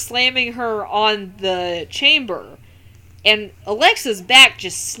before slamming her on the chamber. And Alexa's back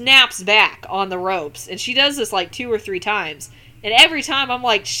just snaps back on the ropes, and she does this like 2 or 3 times. And every time I'm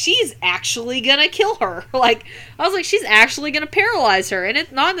like, she's actually gonna kill her. Like, I was like, she's actually gonna paralyze her. And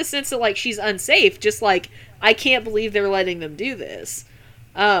it's not in the sense that, like, she's unsafe. Just, like, I can't believe they're letting them do this.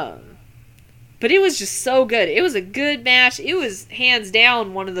 But it was just so good. It was a good match. It was, hands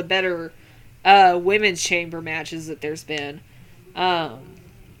down, one of the better women's chamber matches that there's been. I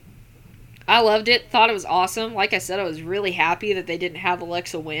loved it. Thought it was awesome. Like I said, I was really happy that they didn't have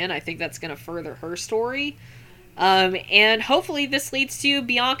Alexa win. I think that's gonna further her story. And hopefully this leads to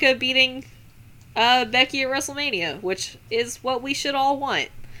Bianca beating Becky at WrestleMania, which is what we should all want.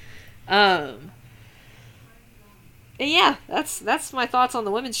 And yeah, that's my thoughts on the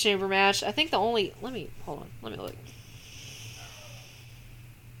women's chamber match. I think hold on, let me look.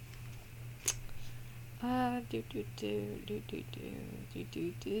 Yeah,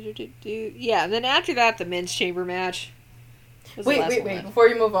 and then after that, the men's chamber match. Wait. Before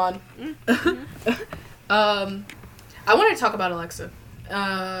you move on. Mm-hmm. I want to talk about Alexa.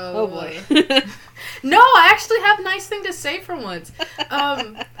 Oh boy. No, I actually have a nice thing to say for once.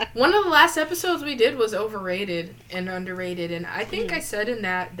 One of the last episodes we did was overrated and underrated, and I think I said in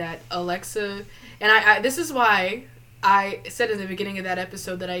that Alexa, and I this is why I said in the beginning of that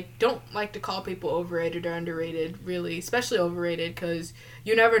episode that I don't like to call people overrated or underrated, really, especially overrated, because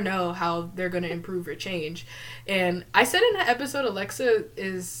you never know how they're going to improve or change. And I said in that episode, Alexa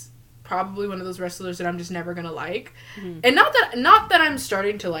is probably one of those wrestlers that I'm just never gonna like. And not that I'm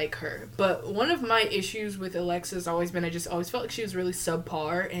starting to like her, but one of my issues with Alexa has always been I just always felt like she was really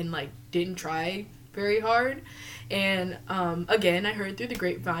subpar and like didn't try very hard. And again, I heard through the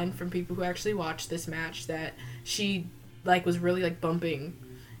grapevine from people who actually watched this match that she like was really like bumping,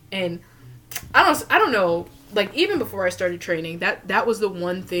 and I don't know, like even before I started training, that was the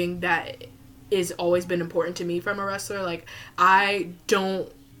one thing that is always been important to me from a wrestler. Like, I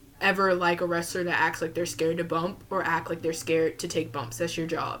don't ever like a wrestler that acts like they're scared to bump or act like they're scared to take bumps. That's your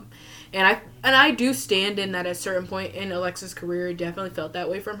job. And I do stand in that at a certain point in Alexa's career, I definitely felt that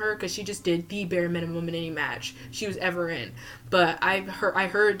way from her, because she just did the bare minimum in any match she was ever in. But I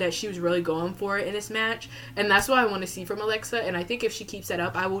heard that she was really going for it in this match, and that's what I want to see from Alexa. And I think if she keeps that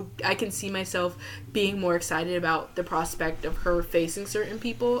up, I can see myself being more excited about the prospect of her facing certain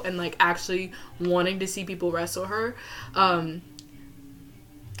people and like actually wanting to see people wrestle her.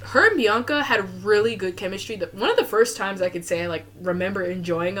 Her and Bianca had really good chemistry. One of the first times I could say I like remember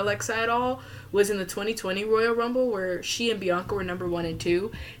enjoying Alexa at all was in the 2020 Royal Rumble, where she and Bianca were number 1 and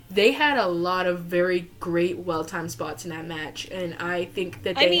 2. They had a lot of very great, well-timed spots in that match, and I think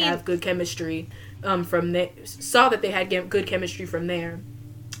that they have good chemistry from there. Saw that they had good chemistry from there.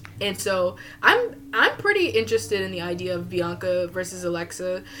 And so I'm pretty interested in the idea of Bianca versus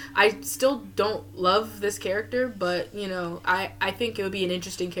Alexa. I still don't love this character, but, you know, I think it would be an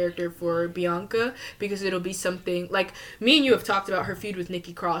interesting character for Bianca, because it'll be something, like, me and you have talked about her feud with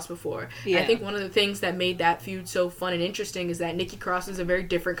Nikki Cross before. Yeah. I think one of the things that made that feud so fun and interesting is that Nikki Cross is a very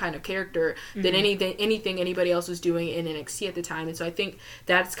different kind of character than anything anybody else was doing in NXT at the time. And so I think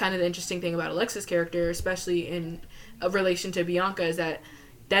that's kind of the interesting thing about Alexa's character, especially in relation to Bianca, is that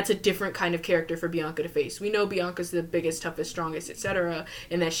that's a different kind of character for Bianca to face. We know Bianca's the biggest, toughest, strongest, etc.,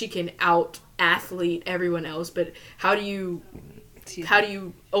 and that she can out-athlete everyone else, but how do you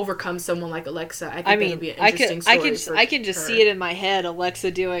overcome someone like Alexa? I think that would be an interesting story. I can just see it in my head,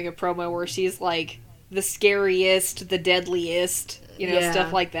 Alexa doing a promo where she's like the scariest, the deadliest,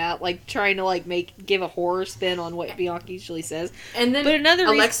 stuff like that, like trying to give a horror spin on what Bianca usually says. And then, but another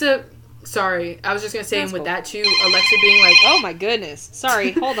Alexa. Sorry, I was just going to say, and with that too, Alexa being like... Oh my goodness.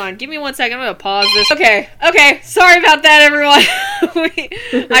 Sorry, hold on. Give me 1 second. I'm going to pause this. Okay. Sorry about that, everyone.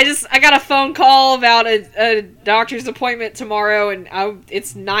 I got a phone call about a doctor's appointment tomorrow, and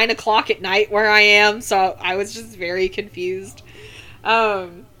it's 9 o'clock at night where I am, so I was just very confused.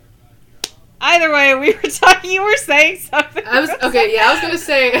 Either way, we were talking, you were saying something. I was going to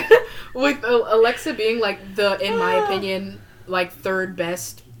say, with Alexa being like in my opinion, like third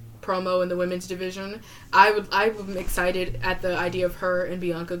best promo in the women's division, I'm excited at the idea of her and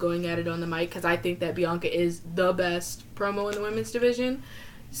Bianca going at it on the mic, because I think that Bianca is the best promo in the women's division.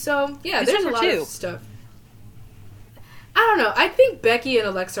 So yeah, there's a lot of stuff. I don't know. I think Becky and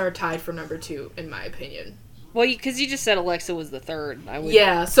Alexa are tied for number 2 in my opinion. Well, because you just said Alexa was the third.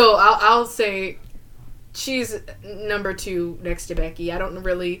 Yeah, so I'll say she's number 2 next to Becky. I don't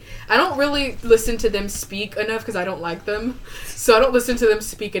really listen to them speak enough because I don't like them. So I don't listen to them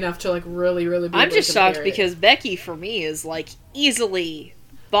speak enough to like really be I'm just shocked because Becky for me is like easily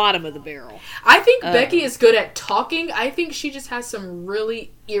bottom of the barrel. I think Becky is good at talking. I think she just has some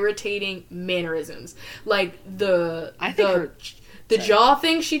really irritating mannerisms. Like the jaw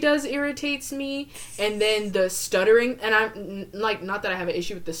thing she does irritates me, and then the stuttering, and I'm like, not that I have an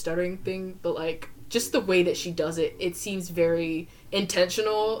issue with the stuttering thing, but like just the way that she does it, it seems very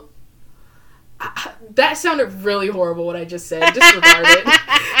intentional. That sounded really horrible, what I just said. Disregard it.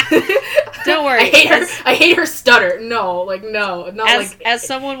 Don't worry. I hate her stutter. No, not as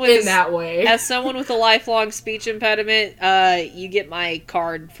someone with in that way. As someone with a lifelong speech impediment, you get my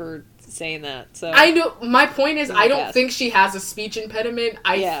card for saying that. So I know. My point is, I don't think she has a speech impediment.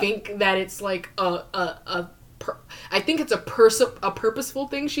 I think that it's like I think it's a purposeful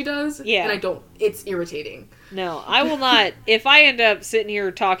thing she does. Yeah. And it's irritating. No, I will not. If I end up sitting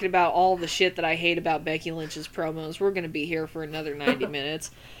here talking about all the shit that I hate about Becky Lynch's promos, we're going to be here for another 90 minutes.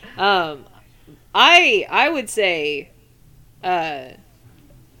 I would say,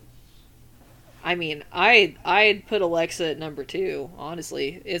 I mean, I'd put Alexa at number 2,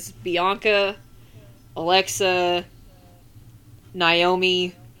 honestly. It's Bianca, Alexa,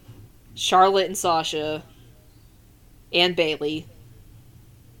 Naomi, Charlotte and Sasha, and Bayley.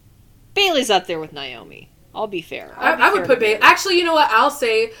 Bayley's up there with Naomi. I'll be fair. I would put Bayley. Actually, you know what? I'll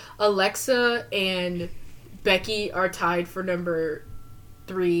say Alexa and Becky are tied for number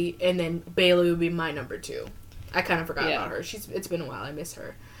 3, and then Bayley would be my number 2. I kind of forgot about her. It's been a while. I miss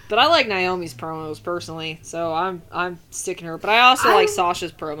her. But I like Naomi's promos personally, so I'm sticking her. But I also like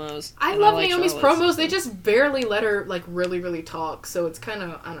Sasha's promos. I love Naomi's promos. They just barely let her like really, really talk, so it's kind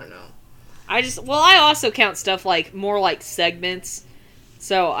of, I don't know. I also count stuff like more like segments.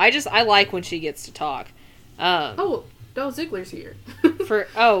 So I like when she gets to talk. Dolph Ziggler's here.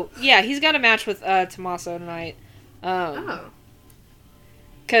 He's got a match with Tommaso tonight.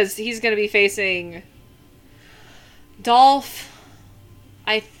 Because he's going to be facing Dolph.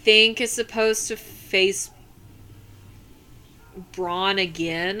 I think is supposed to face Braun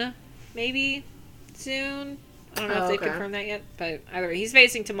again, maybe soon. I don't know if they confirmed that yet, but either way, he's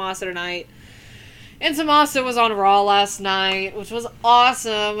facing Tommaso tonight. And Tommaso was on Raw last night, which was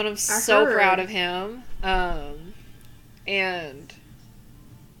awesome, and I'm so proud of him. But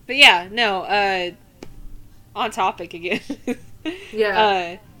yeah, no, on topic again.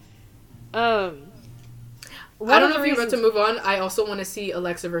 Yeah. I don't know if you're about to move on. I also want to see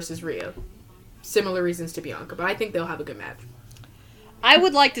Alexa versus Rhea. Similar reasons to Bianca, but I think they'll have a good match. I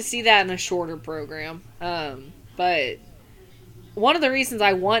would like to see that in a shorter program. But one of the reasons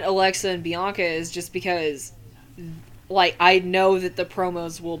I want Alexa and Bianca is just because, like, I know that the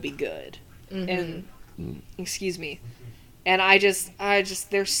promos will be good. Mm-hmm. And, excuse me. And I just,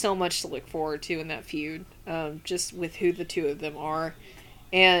 there's so much to look forward to in that feud. Just with who the two of them are.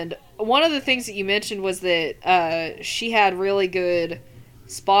 And one of the things that you mentioned was that she had really good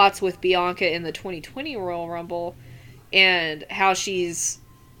spots with Bianca in the 2020 Royal Rumble, and how she's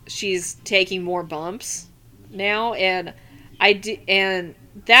taking more bumps now. And and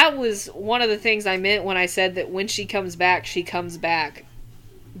that was one of the things I meant when I said that when she comes back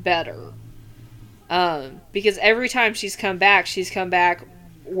better. Because every time she's come back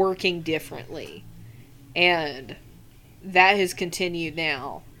working differently, and that has continued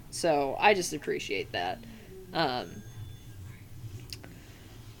now. So I just appreciate that.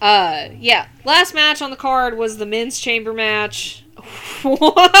 Last match on the card was the men's chamber match.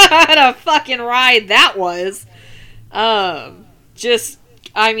 What a fucking ride that was. I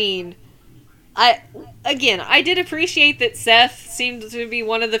did appreciate that Seth seemed to be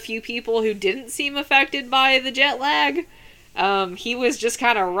one of the few people who didn't seem affected by the jet lag. He was just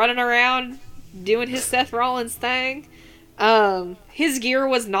kind of running around doing his Seth Rollins thing. His gear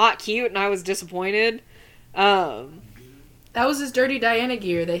was not cute, and I was disappointed. That was his Dirty Diana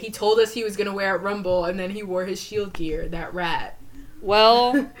gear that he told us he was going to wear at Rumble, and then he wore his Shield gear, that rat.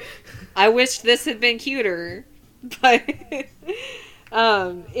 Well, I wish this had been cuter, but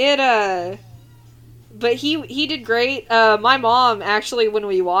but he did great. My mom, actually, when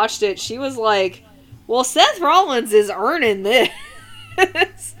we watched it, she was like, well, Seth Rollins is earning this.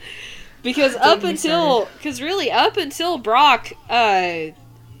 Because up until Brock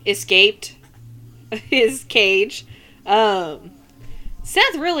escaped his cage, Seth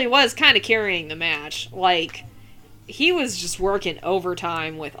really was kind of carrying the match. Like, he was just working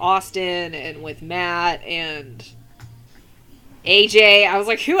overtime with Austin and with Matt and AJ. I was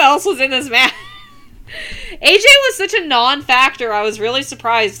like, who else was in this match? AJ was such a non-factor. I was really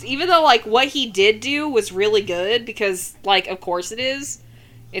surprised. Even though, like, what he did do was really good, because, like, of course it is.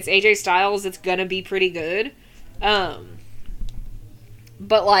 It's AJ Styles. It's gonna be pretty good. But,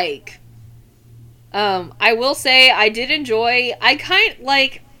 like, I will say I did enjoy...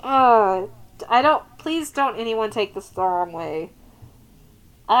 Please don't anyone take this the wrong way.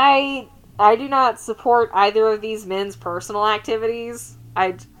 I do not support either of these men's personal activities.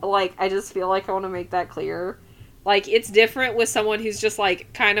 I just feel like I want to make that clear. Like, it's different with someone who's just,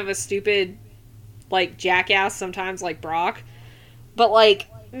 like, kind of a stupid, like, jackass sometimes, like Brock. But, like,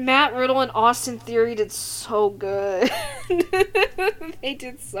 Matt Riddle and Austin Theory did so good. They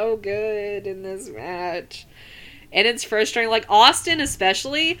did so good in this match. And it's frustrating. Like, Austin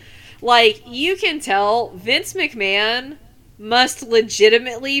especially, like, you can tell Vince McMahon must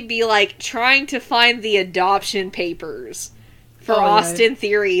legitimately be, like, trying to find the adoption papers for Austin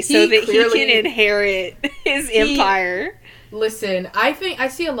Theory so that he can inherit his empire. Listen, I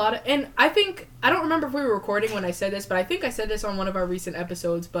see a lot of, and I don't remember if we were recording when I said this, but I think I said this on one of our recent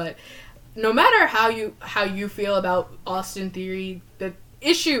episodes, but no matter how you feel about Austin Theory, the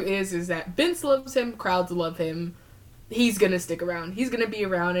issue is that Vince loves him, crowds love him, he's gonna stick around. He's gonna be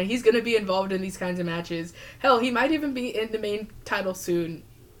around, and he's gonna be involved in these kinds of matches. Hell, he might even be in the main title soon,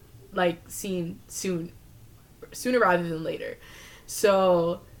 sooner rather than later.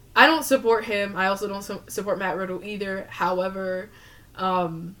 So I don't support him. I also don't support Matt Riddle either. However,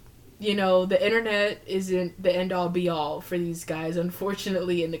 the internet isn't the end all be all for these guys,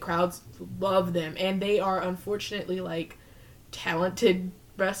 unfortunately, and the crowds love them, and they are unfortunately talented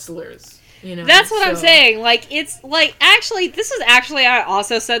wrestlers. That's what I'm saying. It's actually, I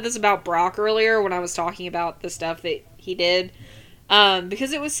also said this about Brock earlier when I was talking about the stuff that he did.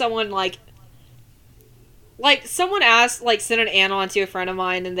 Because it was someone someone asked, sent an anon to a friend of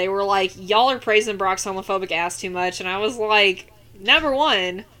mine, and they were like, y'all are praising Brock's homophobic ass too much. And I was like, number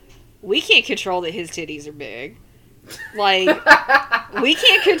one, we can't control that his titties are big. We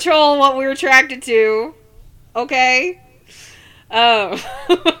can't control what we're attracted to. Okay?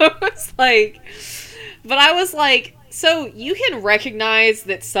 It's but I was like, so you can recognize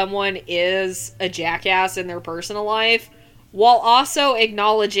that someone is a jackass in their personal life while also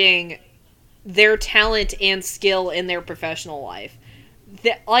acknowledging their talent and skill in their professional life.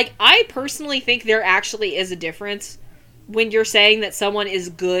 I personally think there actually is a difference when you're saying that someone is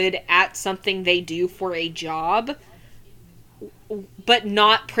good at something they do for a job, but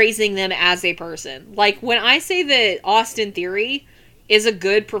not praising them as a person. When I say that Austin Theory is a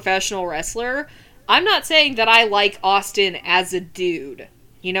good professional wrestler, I'm not saying that I like Austin as a dude.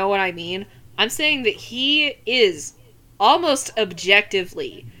 You know what I mean? I'm saying that he is almost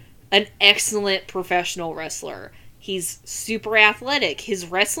objectively an excellent professional wrestler. He's super athletic. His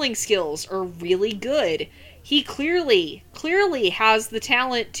wrestling skills are really good. He clearly has the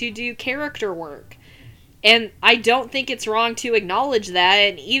talent to do character work. And I don't think it's wrong to acknowledge that,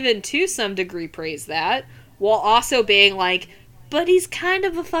 and even to some degree praise that, while also being but he's kind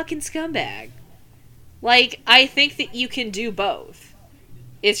of a fucking scumbag. I think that you can do both.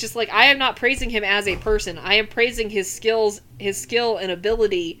 It's just I am not praising him as a person. I am praising his skill and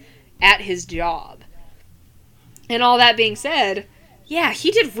ability at his job. And all that being said, yeah,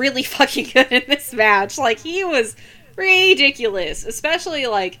 he did really fucking good in this match. He was ridiculous. Especially,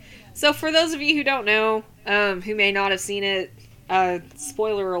 so for those of you who don't know, who may not have seen it,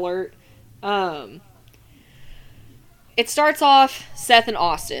 spoiler alert, it starts off Seth and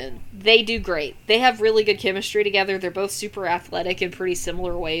Austin. They do great. They have really good chemistry together. They're both super athletic in pretty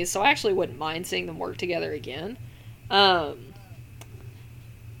similar ways, so I actually wouldn't mind seeing them work together again.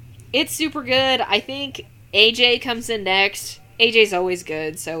 It's super good. I think AJ comes in next. AJ's always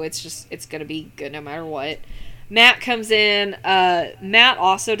good, so it's gonna be good no matter what. Matt comes in. Matt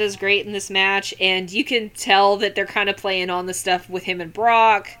also does great in this match, and you can tell that they're kind of playing on the stuff with him and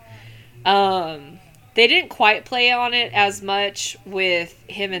Brock. They didn't quite play on it as much with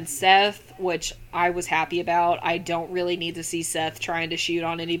him and Seth, which I was happy about. I don't really need to see Seth trying to shoot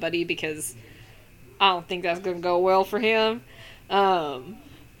on anybody because I don't think that's going to go well for him.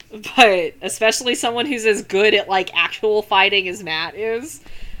 But especially someone who's as good at actual fighting as Matt is.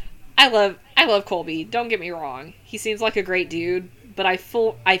 I love Colby. Don't get me wrong. He seems like a great dude, but I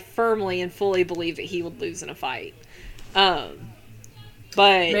firmly and fully believe that he would lose in a fight.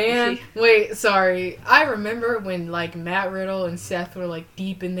 But wait, sorry. I remember when Matt Riddle and Seth were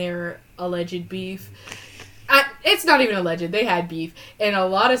deep in their alleged beef. It's not even alleged. They had beef, and a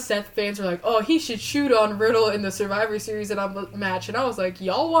lot of Seth fans were like, "Oh, he should shoot on Riddle in the Survivor Series match." And I was like,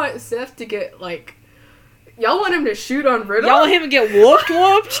 "Y'all want Seth to get y'all want him to shoot on Riddle? Y'all want him to get whooped?"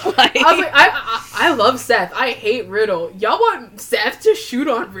 I was like, I love Seth. I hate Riddle. Y'all want Seth to shoot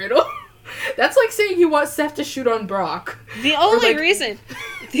on Riddle? That's like saying you want Seth to shoot on Brock. The only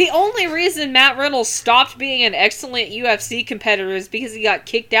reason Matt Riddle stopped being an excellent UFC competitor is because he got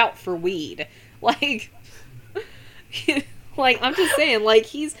kicked out for weed. I'm just saying,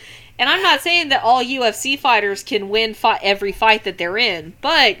 he's... And I'm not saying that all UFC fighters can win every fight that they're in,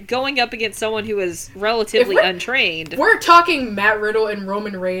 but going up against someone who is relatively untrained... We're talking Matt Riddle and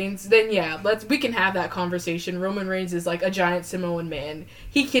Roman Reigns, then yeah, we can have that conversation. Roman Reigns is a giant Samoan man.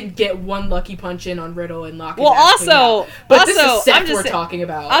 He can get one lucky punch in on Riddle and lock his ass out. But this is Seth we're talking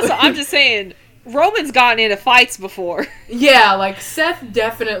about. Also, I'm just saying, Roman's gotten into fights before. Yeah, Seth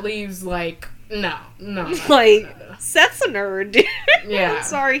definitely was no. Seth's a nerd, dude. Yeah. I'm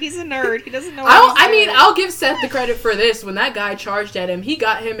sorry, he's a nerd. He doesn't know I'll give Seth the credit for this. When that guy charged at him, he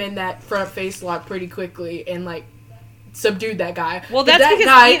got him in that front face lock pretty quickly and, subdued that guy. Well, that's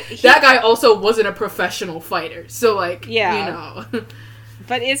that guy also wasn't a professional fighter. So, But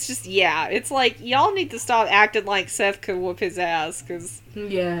it's just, it's y'all need to stop acting like Seth could whoop his ass, because...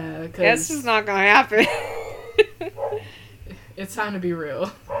 Yeah, that's just not gonna happen. It's time to be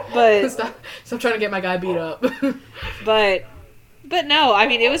real. But stop trying to get my guy beat up. but no, I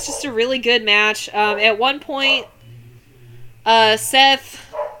mean, it was just a really good match. At one point,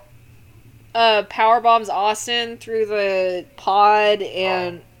 Seth powerbombs Austin through the pod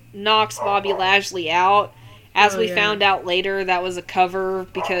and knocks Bobby Lashley out. As we found out later, that was a cover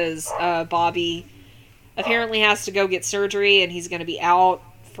because Bobby apparently has to go get surgery and he's going to be out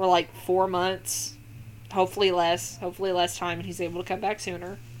for like 4 months. Hopefully less time, and he's able to come back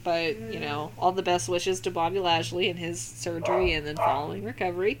sooner. But, you know, all the best wishes to Bobby Lashley and his surgery and then following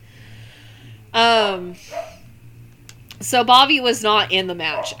recovery. So Bobby was not in the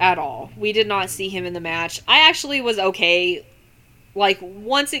match at all. We did not see him in the match. I actually was okay. Like,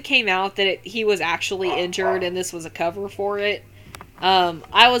 once it came out that he was actually injured and this was a cover for it,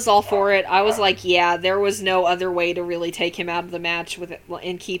 I was all for it. I was like, yeah, there was no other way to really take him out of the match with it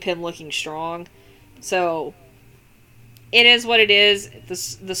and keep him looking strong. So, it is what it is.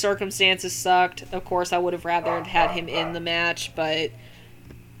 The circumstances sucked. Of course, I would have rather had him in the match, but,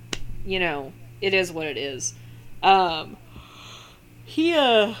 you know, it is what it is. So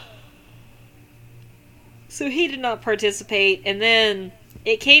he did not participate, and then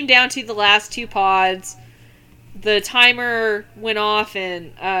it came down to the last 2 pods. The timer went off,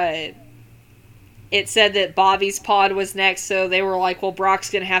 and it said that Bobby's pod was next, so they were like, well, Brock's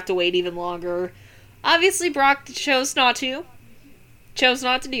gonna have to wait even longer. Obviously, Brock chose not to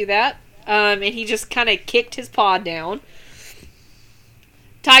do that, and he just kind of kicked his pod down.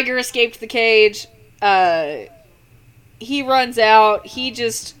 Tiger escaped the cage. He runs out. He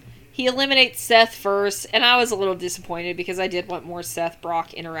eliminates Seth first, and I was a little disappointed because I did want more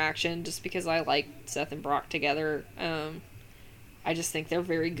Seth-Brock interaction, just because I like Seth and Brock together. I just think they're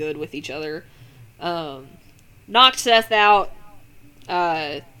very good with each other. Knocked Seth out,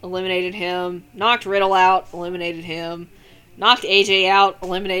 eliminated him. Knocked Riddle out, eliminated him. Knocked AJ out,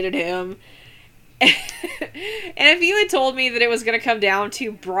 eliminated him. And if you had told me that it was going to come down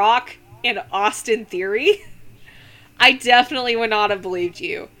to Brock and Austin Theory, I definitely would not have believed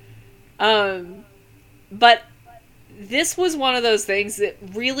you. But this was one of those things that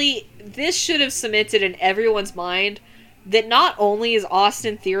really, this should have cemented in everyone's mind that not only is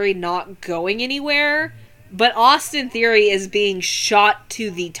Austin Theory not going anywhere, but Austin Theory is being shot to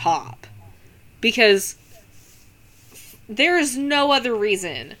the top. Because there is no other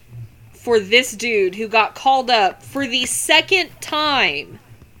reason for this dude who got called up for the second time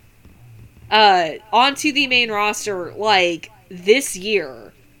onto the main roster, like, this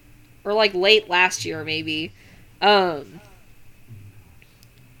year. Or, like, late last year, maybe. There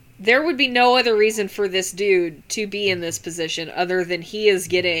would be no other reason for this dude to be in this position other than he is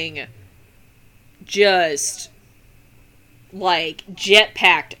getting just, like,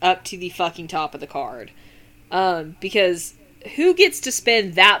 jetpacked up to the fucking top of the card. Because who gets to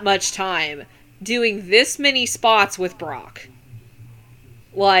spend that much time doing this many spots with Brock?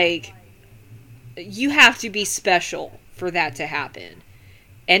 Like, you have to be special for that to happen.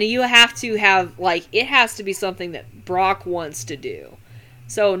 And you have to have, like, it has to be something that Brock wants to do.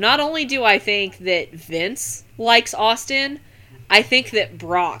 So not only do I think that Vince likes Austin, I think that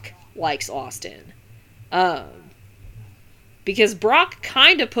Brock likes Austin. Because Brock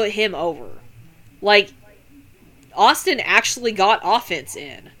kind of put him over. Like, Austin actually got offense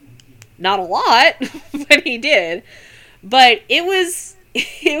in. Not a lot, but he did. But it was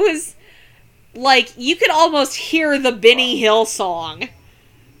like, you could almost hear the Benny Hill song,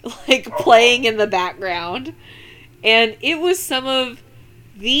 like, playing in the background. And it was some of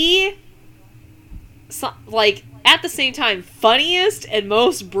the, like, at the same time, funniest and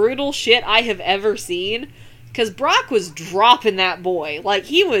most brutal shit I have ever seen. Because Brock was dropping that boy. Like,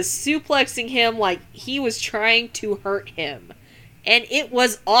 he was suplexing him like he was trying to hurt him. And it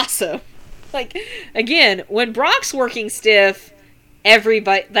was awesome. Like, again, when Brock's working stiff,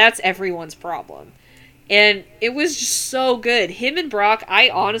 that's everyone's problem. And it was just so good. Him and Brock, I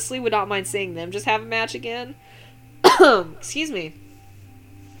honestly would not mind seeing them just have a match again. Excuse me.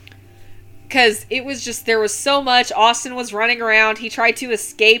 Because it was just, there was so much. Austin was running around. He tried to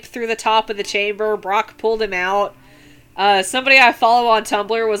escape through the top of the chamber. Brock pulled him out. Somebody I follow on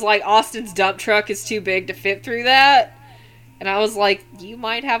Tumblr was like, Austin's dump truck is too big to fit through that. And I was like, you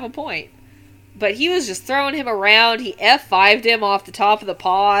might have a point. But he was just throwing him around. He F5'd him off the top of the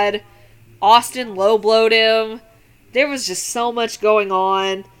pod. Austin low-blowed him. There was just so much going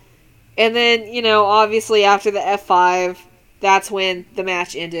on. And then, you know, obviously after the F5, that's when the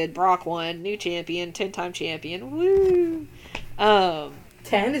match ended. Brock won. New champion. 10-time champion. Woo!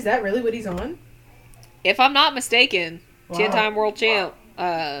 10? Is that really what he's on? If I'm not mistaken. Wow. 10-time world champ.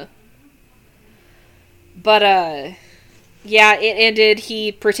 But yeah, it ended.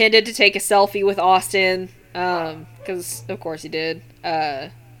 He pretended to take a selfie with Austin, because of course he did.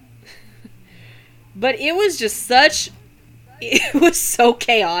 But it was just it was so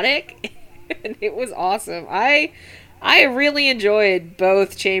chaotic, and it was awesome. I really enjoyed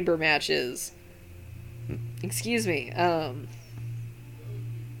both chamber matches. Excuse me.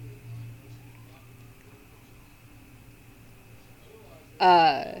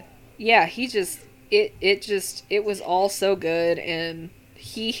 Yeah, it was all so good, and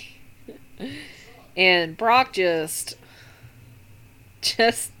and Brock just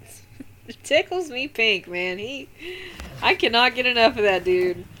tickles me pink, man. I cannot get enough of that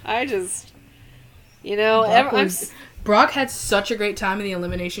dude. I just, Brock had such a great time in the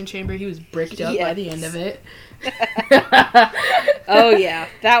Elimination Chamber. He was bricked up by the end of it. Oh yeah,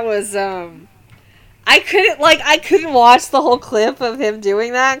 that was I couldn't watch the whole clip of him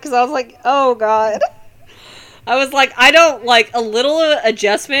doing that because I was like, oh god. I was like, I don't a little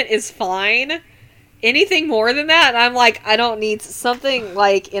adjustment is fine. Anything more than that, and I'm like, I don't need something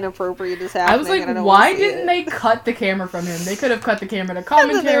inappropriate is happening. I was like, why didn't they cut the camera from him? They could have cut the camera to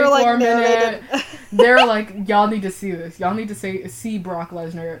commentary for a minute. They're like, y'all need to see this. Y'all need to see Brock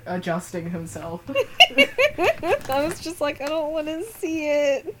Lesnar adjusting himself. I was just like, I don't want to see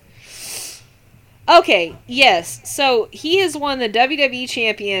it. Okay, yes. So he has won the WWE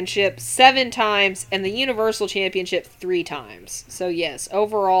Championship 7 times and the Universal Championship 3 times. So yes,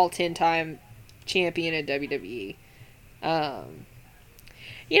 overall 10-time champion in WWE. I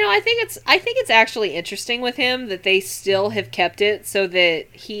think it's actually interesting with him that they still have kept it so that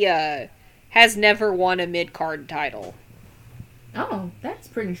he has never won a mid-card title. Oh, that's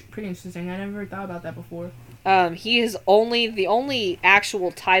pretty interesting. I never thought about that before. He is the only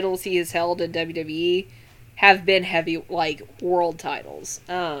actual titles he has held in WWE have been heavy world titles.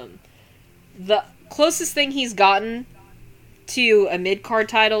 The closest thing he's gotten to a mid-card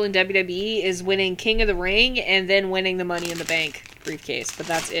title in WWE is winning King of the Ring and then winning the Money in the Bank briefcase, but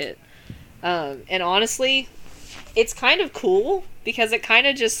that's it. And honestly, it's kind of cool because it kind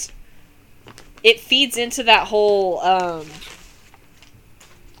of just it feeds into that whole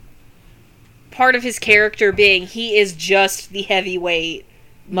part of his character being he is just the heavyweight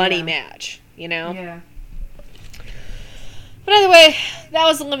money match, Yeah. But either way, that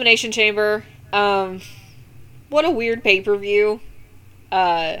was Elimination Chamber. What a weird pay-per-view.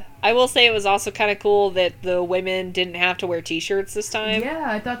 I will say it was also kind of cool that the women didn't have to wear t-shirts this time. Yeah,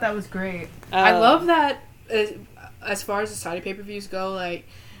 I thought that was great. I love that as far as the Saudi pay-per-views go,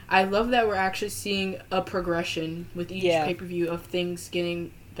 I love that we're actually seeing a progression with each pay-per-view of things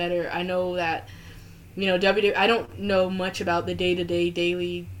getting better. I know that, WWE, I don't know much about the day-to-day,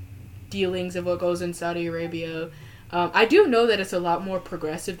 daily dealings of what goes in Saudi Arabia. I do know that it's a lot more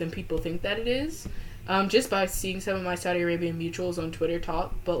progressive than people think that it is. Just by seeing some of my Saudi Arabian mutuals on Twitter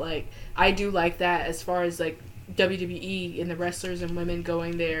talk, but I do like that as far as WWE and the wrestlers and women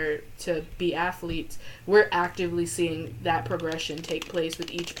going there to be athletes. We're actively seeing that progression take place with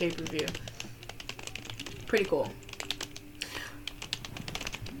each pay-per-view. Pretty cool.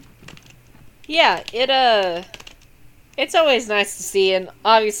 Yeah, it's always nice to see, and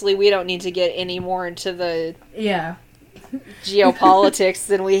obviously we don't need to get any more into the geopolitics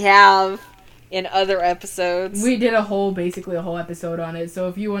than we have in other episodes. We did basically a whole episode on it, so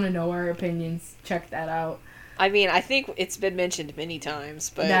if you want to know our opinions, check that out. I mean, I think it's been mentioned many times,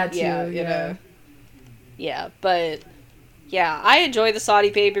 but that too, yeah, but yeah, I enjoy the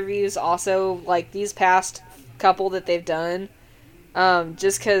Saudi pay-per-views also, these past couple that they've done,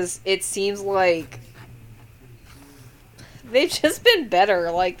 just because it seems like they've just been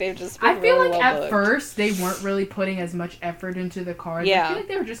better. They've just been I feel really like well at first they weren't really putting as much effort into the cards. Yeah. I feel like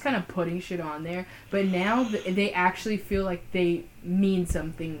they were just kind of putting shit on there. But now they actually feel like they mean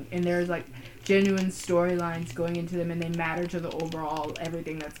something. And there's genuine storylines going into them. And they matter to the overall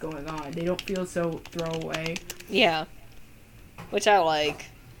everything that's going on. They don't feel so throwaway. Yeah. Which I like.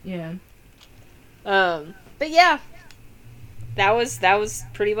 Yeah. But yeah. That was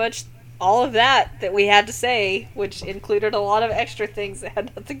pretty much all of that we had to say, which included a lot of extra things that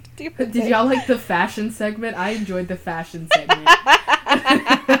had nothing to do with it. Did y'all like the fashion segment? I enjoyed the fashion segment.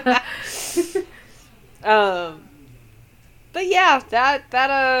 But yeah,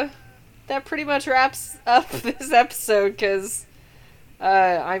 that pretty much wraps up this episode, because,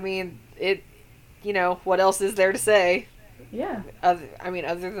 I mean, what else is there to say? Yeah. Other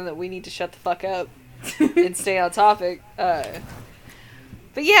than that we need to shut the fuck up and stay on topic.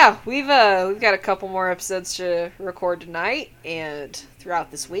 But yeah, we've got a couple more episodes to record tonight and throughout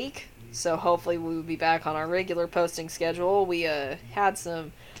this week. So hopefully we will be back on our regular posting schedule. We had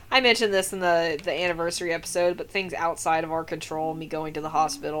some I mentioned this in the anniversary episode, but things outside of our control, me going to the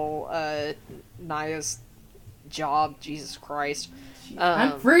hospital, Naya's job, Jesus Christ.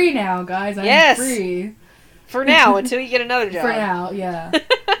 I'm free now, guys. I'm free. For now, until you get another job. For now, yeah.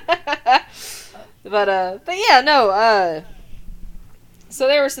 But yeah, no, so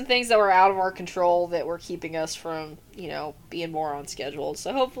there were some things that were out of our control that were keeping us from, being more on schedule.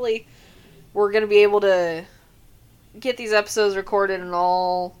 So hopefully we're going to be able to get these episodes recorded and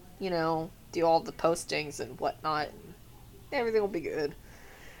all, do all the postings and whatnot. Everything will be good.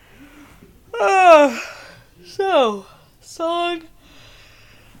 So, song.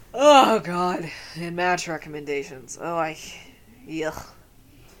 Oh, God. And match recommendations. Yuck.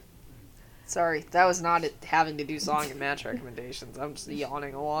 Sorry, that was not it having to do song and match recommendations. I'm just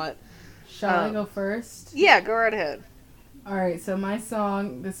yawning a lot. Shall I go first? Yeah, go right ahead. Alright, so my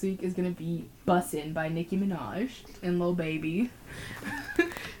song this week is going to be Bussin' by Nicki Minaj and Lil Baby.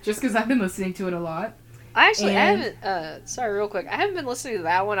 Just because I've been listening to it a lot. I haven't, sorry, real quick. I haven't been listening to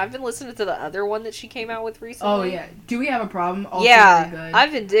that one. I've been listening to the other one that she came out with recently. Oh, yeah. Do We Have a Problem? Also yeah, really good.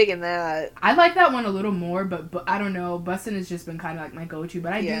 I've been digging that. I like that one a little more, but I don't know. Bussin' has just been kind of like my go-to,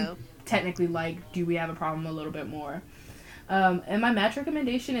 but I do technically like Do We Have a Problem a little bit more. And my match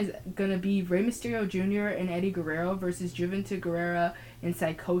recommendation is gonna be Rey Mysterio Jr. and Eddie Guerrero versus Juventud Guerrera in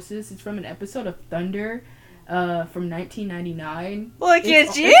Psychosis. It's from an episode of Thunder from 1999. Look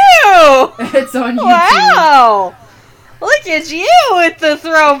at you! It's on YouTube. Wow! Look at you with the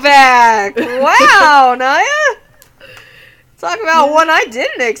throwback! Wow, Naya! Talk about one I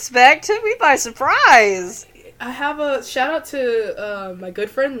didn't expect. Took me by surprise. I have a shout out to my good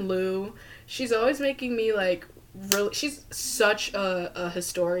friend Lou. She's always making me really. She's such a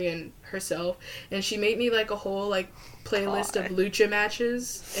historian herself, and she made me a whole playlist of lucha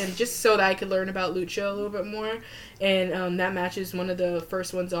matches, and just so that I could learn about lucha a little bit more. And that match is one of the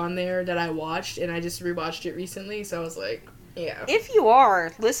first ones on there that I watched, and I just rewatched it recently. So I was like, yeah. If you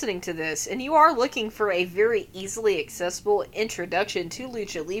are listening to this and you are looking for a very easily accessible introduction to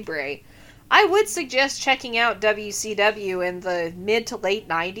Lucha Libre, I would suggest checking out WCW in the mid to late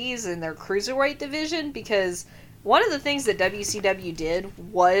 90s in their cruiserweight division, because one of the things that WCW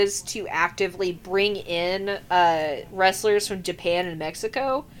did was to actively bring in wrestlers from Japan and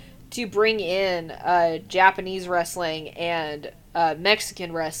Mexico, to bring in Japanese wrestling and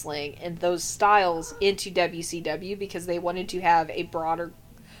Mexican wrestling and those styles into WCW, because they wanted to have a broader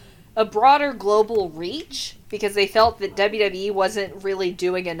global reach, because they felt that WWE wasn't really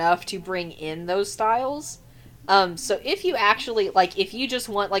doing enough to bring in those styles. So if you actually, if you just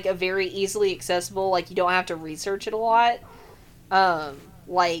want, a very easily accessible, you don't have to research it a lot,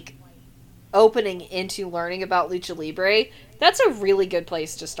 opening into learning about Lucha Libre, that's a really good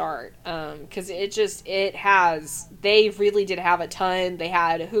place to start. Because they really did have a ton. They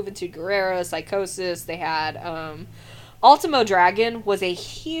had Juventud Guerrera, Psychosis, they had, Ultimo Dragon was a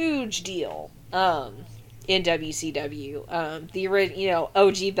huge deal, in WCW. The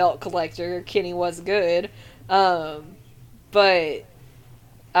OG belt collector, Kenny was good. But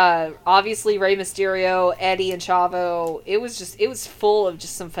obviously Rey Mysterio, Eddie, and Chavo, it was full of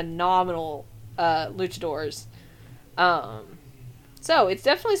just some phenomenal luchadors. So it's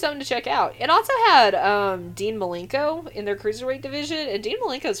definitely something to check out. It also had Dean Malenko in their cruiserweight division, and Dean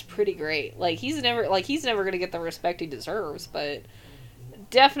Malenko's pretty great. He's never going to get the respect he deserves, but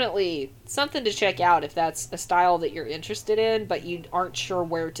definitely something to check out if that's a style that you're interested in, but you aren't sure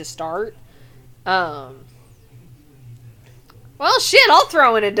where to start. Well, shit, I'll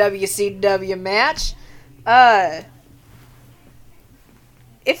throw in a WCW match.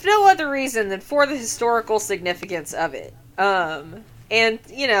 If no other reason than for the historical significance of it. And,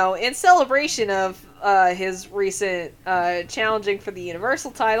 in celebration of his recent challenging for the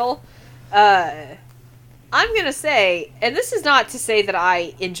Universal title, I'm gonna say, and this is not to say that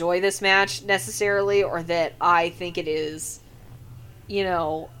I enjoy this match necessarily, or that I think it is,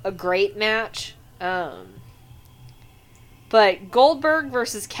 a great match, but Goldberg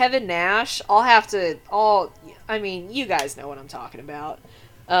versus Kevin Nash, you guys know what I'm talking about.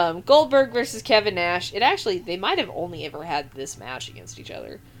 Goldberg versus Kevin Nash, they might have only ever had this match against each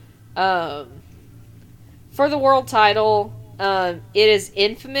other. For the world title, it is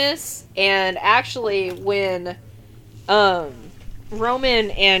infamous, and actually when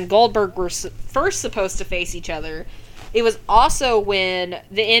Roman and Goldberg were first supposed to face each other, it was also when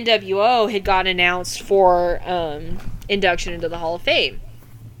the NWO had gotten announced for induction into the Hall of Fame.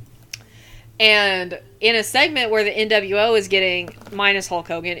 And in a segment where the NWO is getting, minus Hulk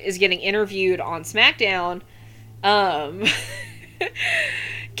Hogan, is getting interviewed on SmackDown,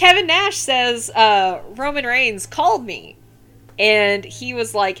 Kevin Nash says, Roman Reigns called me. and he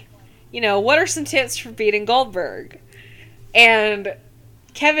was like, what are some tips for beating Goldberg? And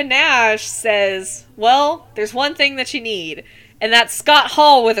Kevin Nash says, well, there's one thing that you need, and that's Scott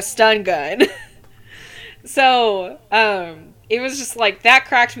Hall with a stun gun. So, it was just like, that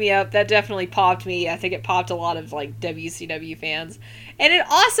cracked me up. That definitely popped me. I think it popped a lot of, like, WCW fans. And it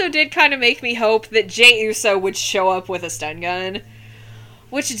also did kind of make me hope that Jey Uso would show up with a stun gun,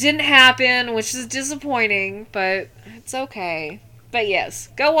 which didn't happen, which is disappointing, but it's okay. But yes,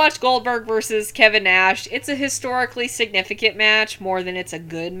 go watch Goldberg versus Kevin Nash. It's a historically significant match more than it's a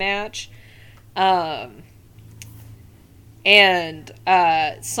good match. And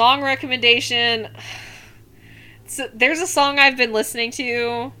song recommendation. So there's a song I've been listening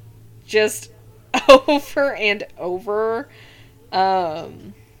to just over and over. Let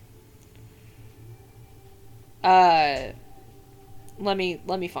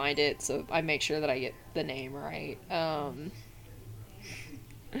me find it so I make sure that I get the name right.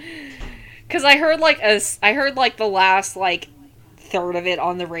 Because I heard like the last like third of it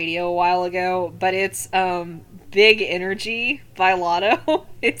on the radio a while ago, but it's Big Energy by Lotto.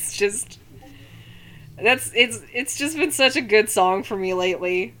 It's just it's just been such a good song for me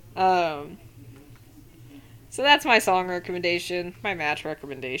lately. So that's my song recommendation, my match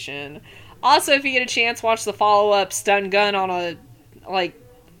recommendation. Also, if you get a chance, watch the follow-up stun gun on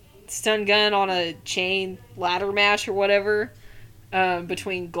a chain ladder match or whatever,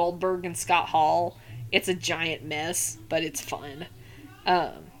 between Goldberg and Scott Hall. It's a giant mess, but it's fun.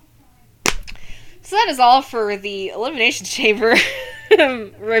 So that is all for the Elimination Chamber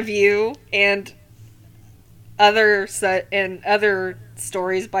review and other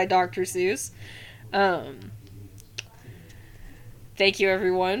stories by Dr. Seuss. Thank you,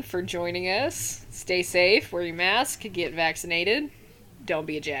 everyone, for joining us. Stay safe, wear your mask, get vaccinated, don't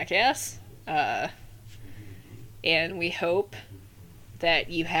be a jackass. And we hope that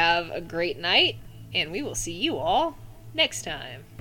you have a great night, and we will see you all next time.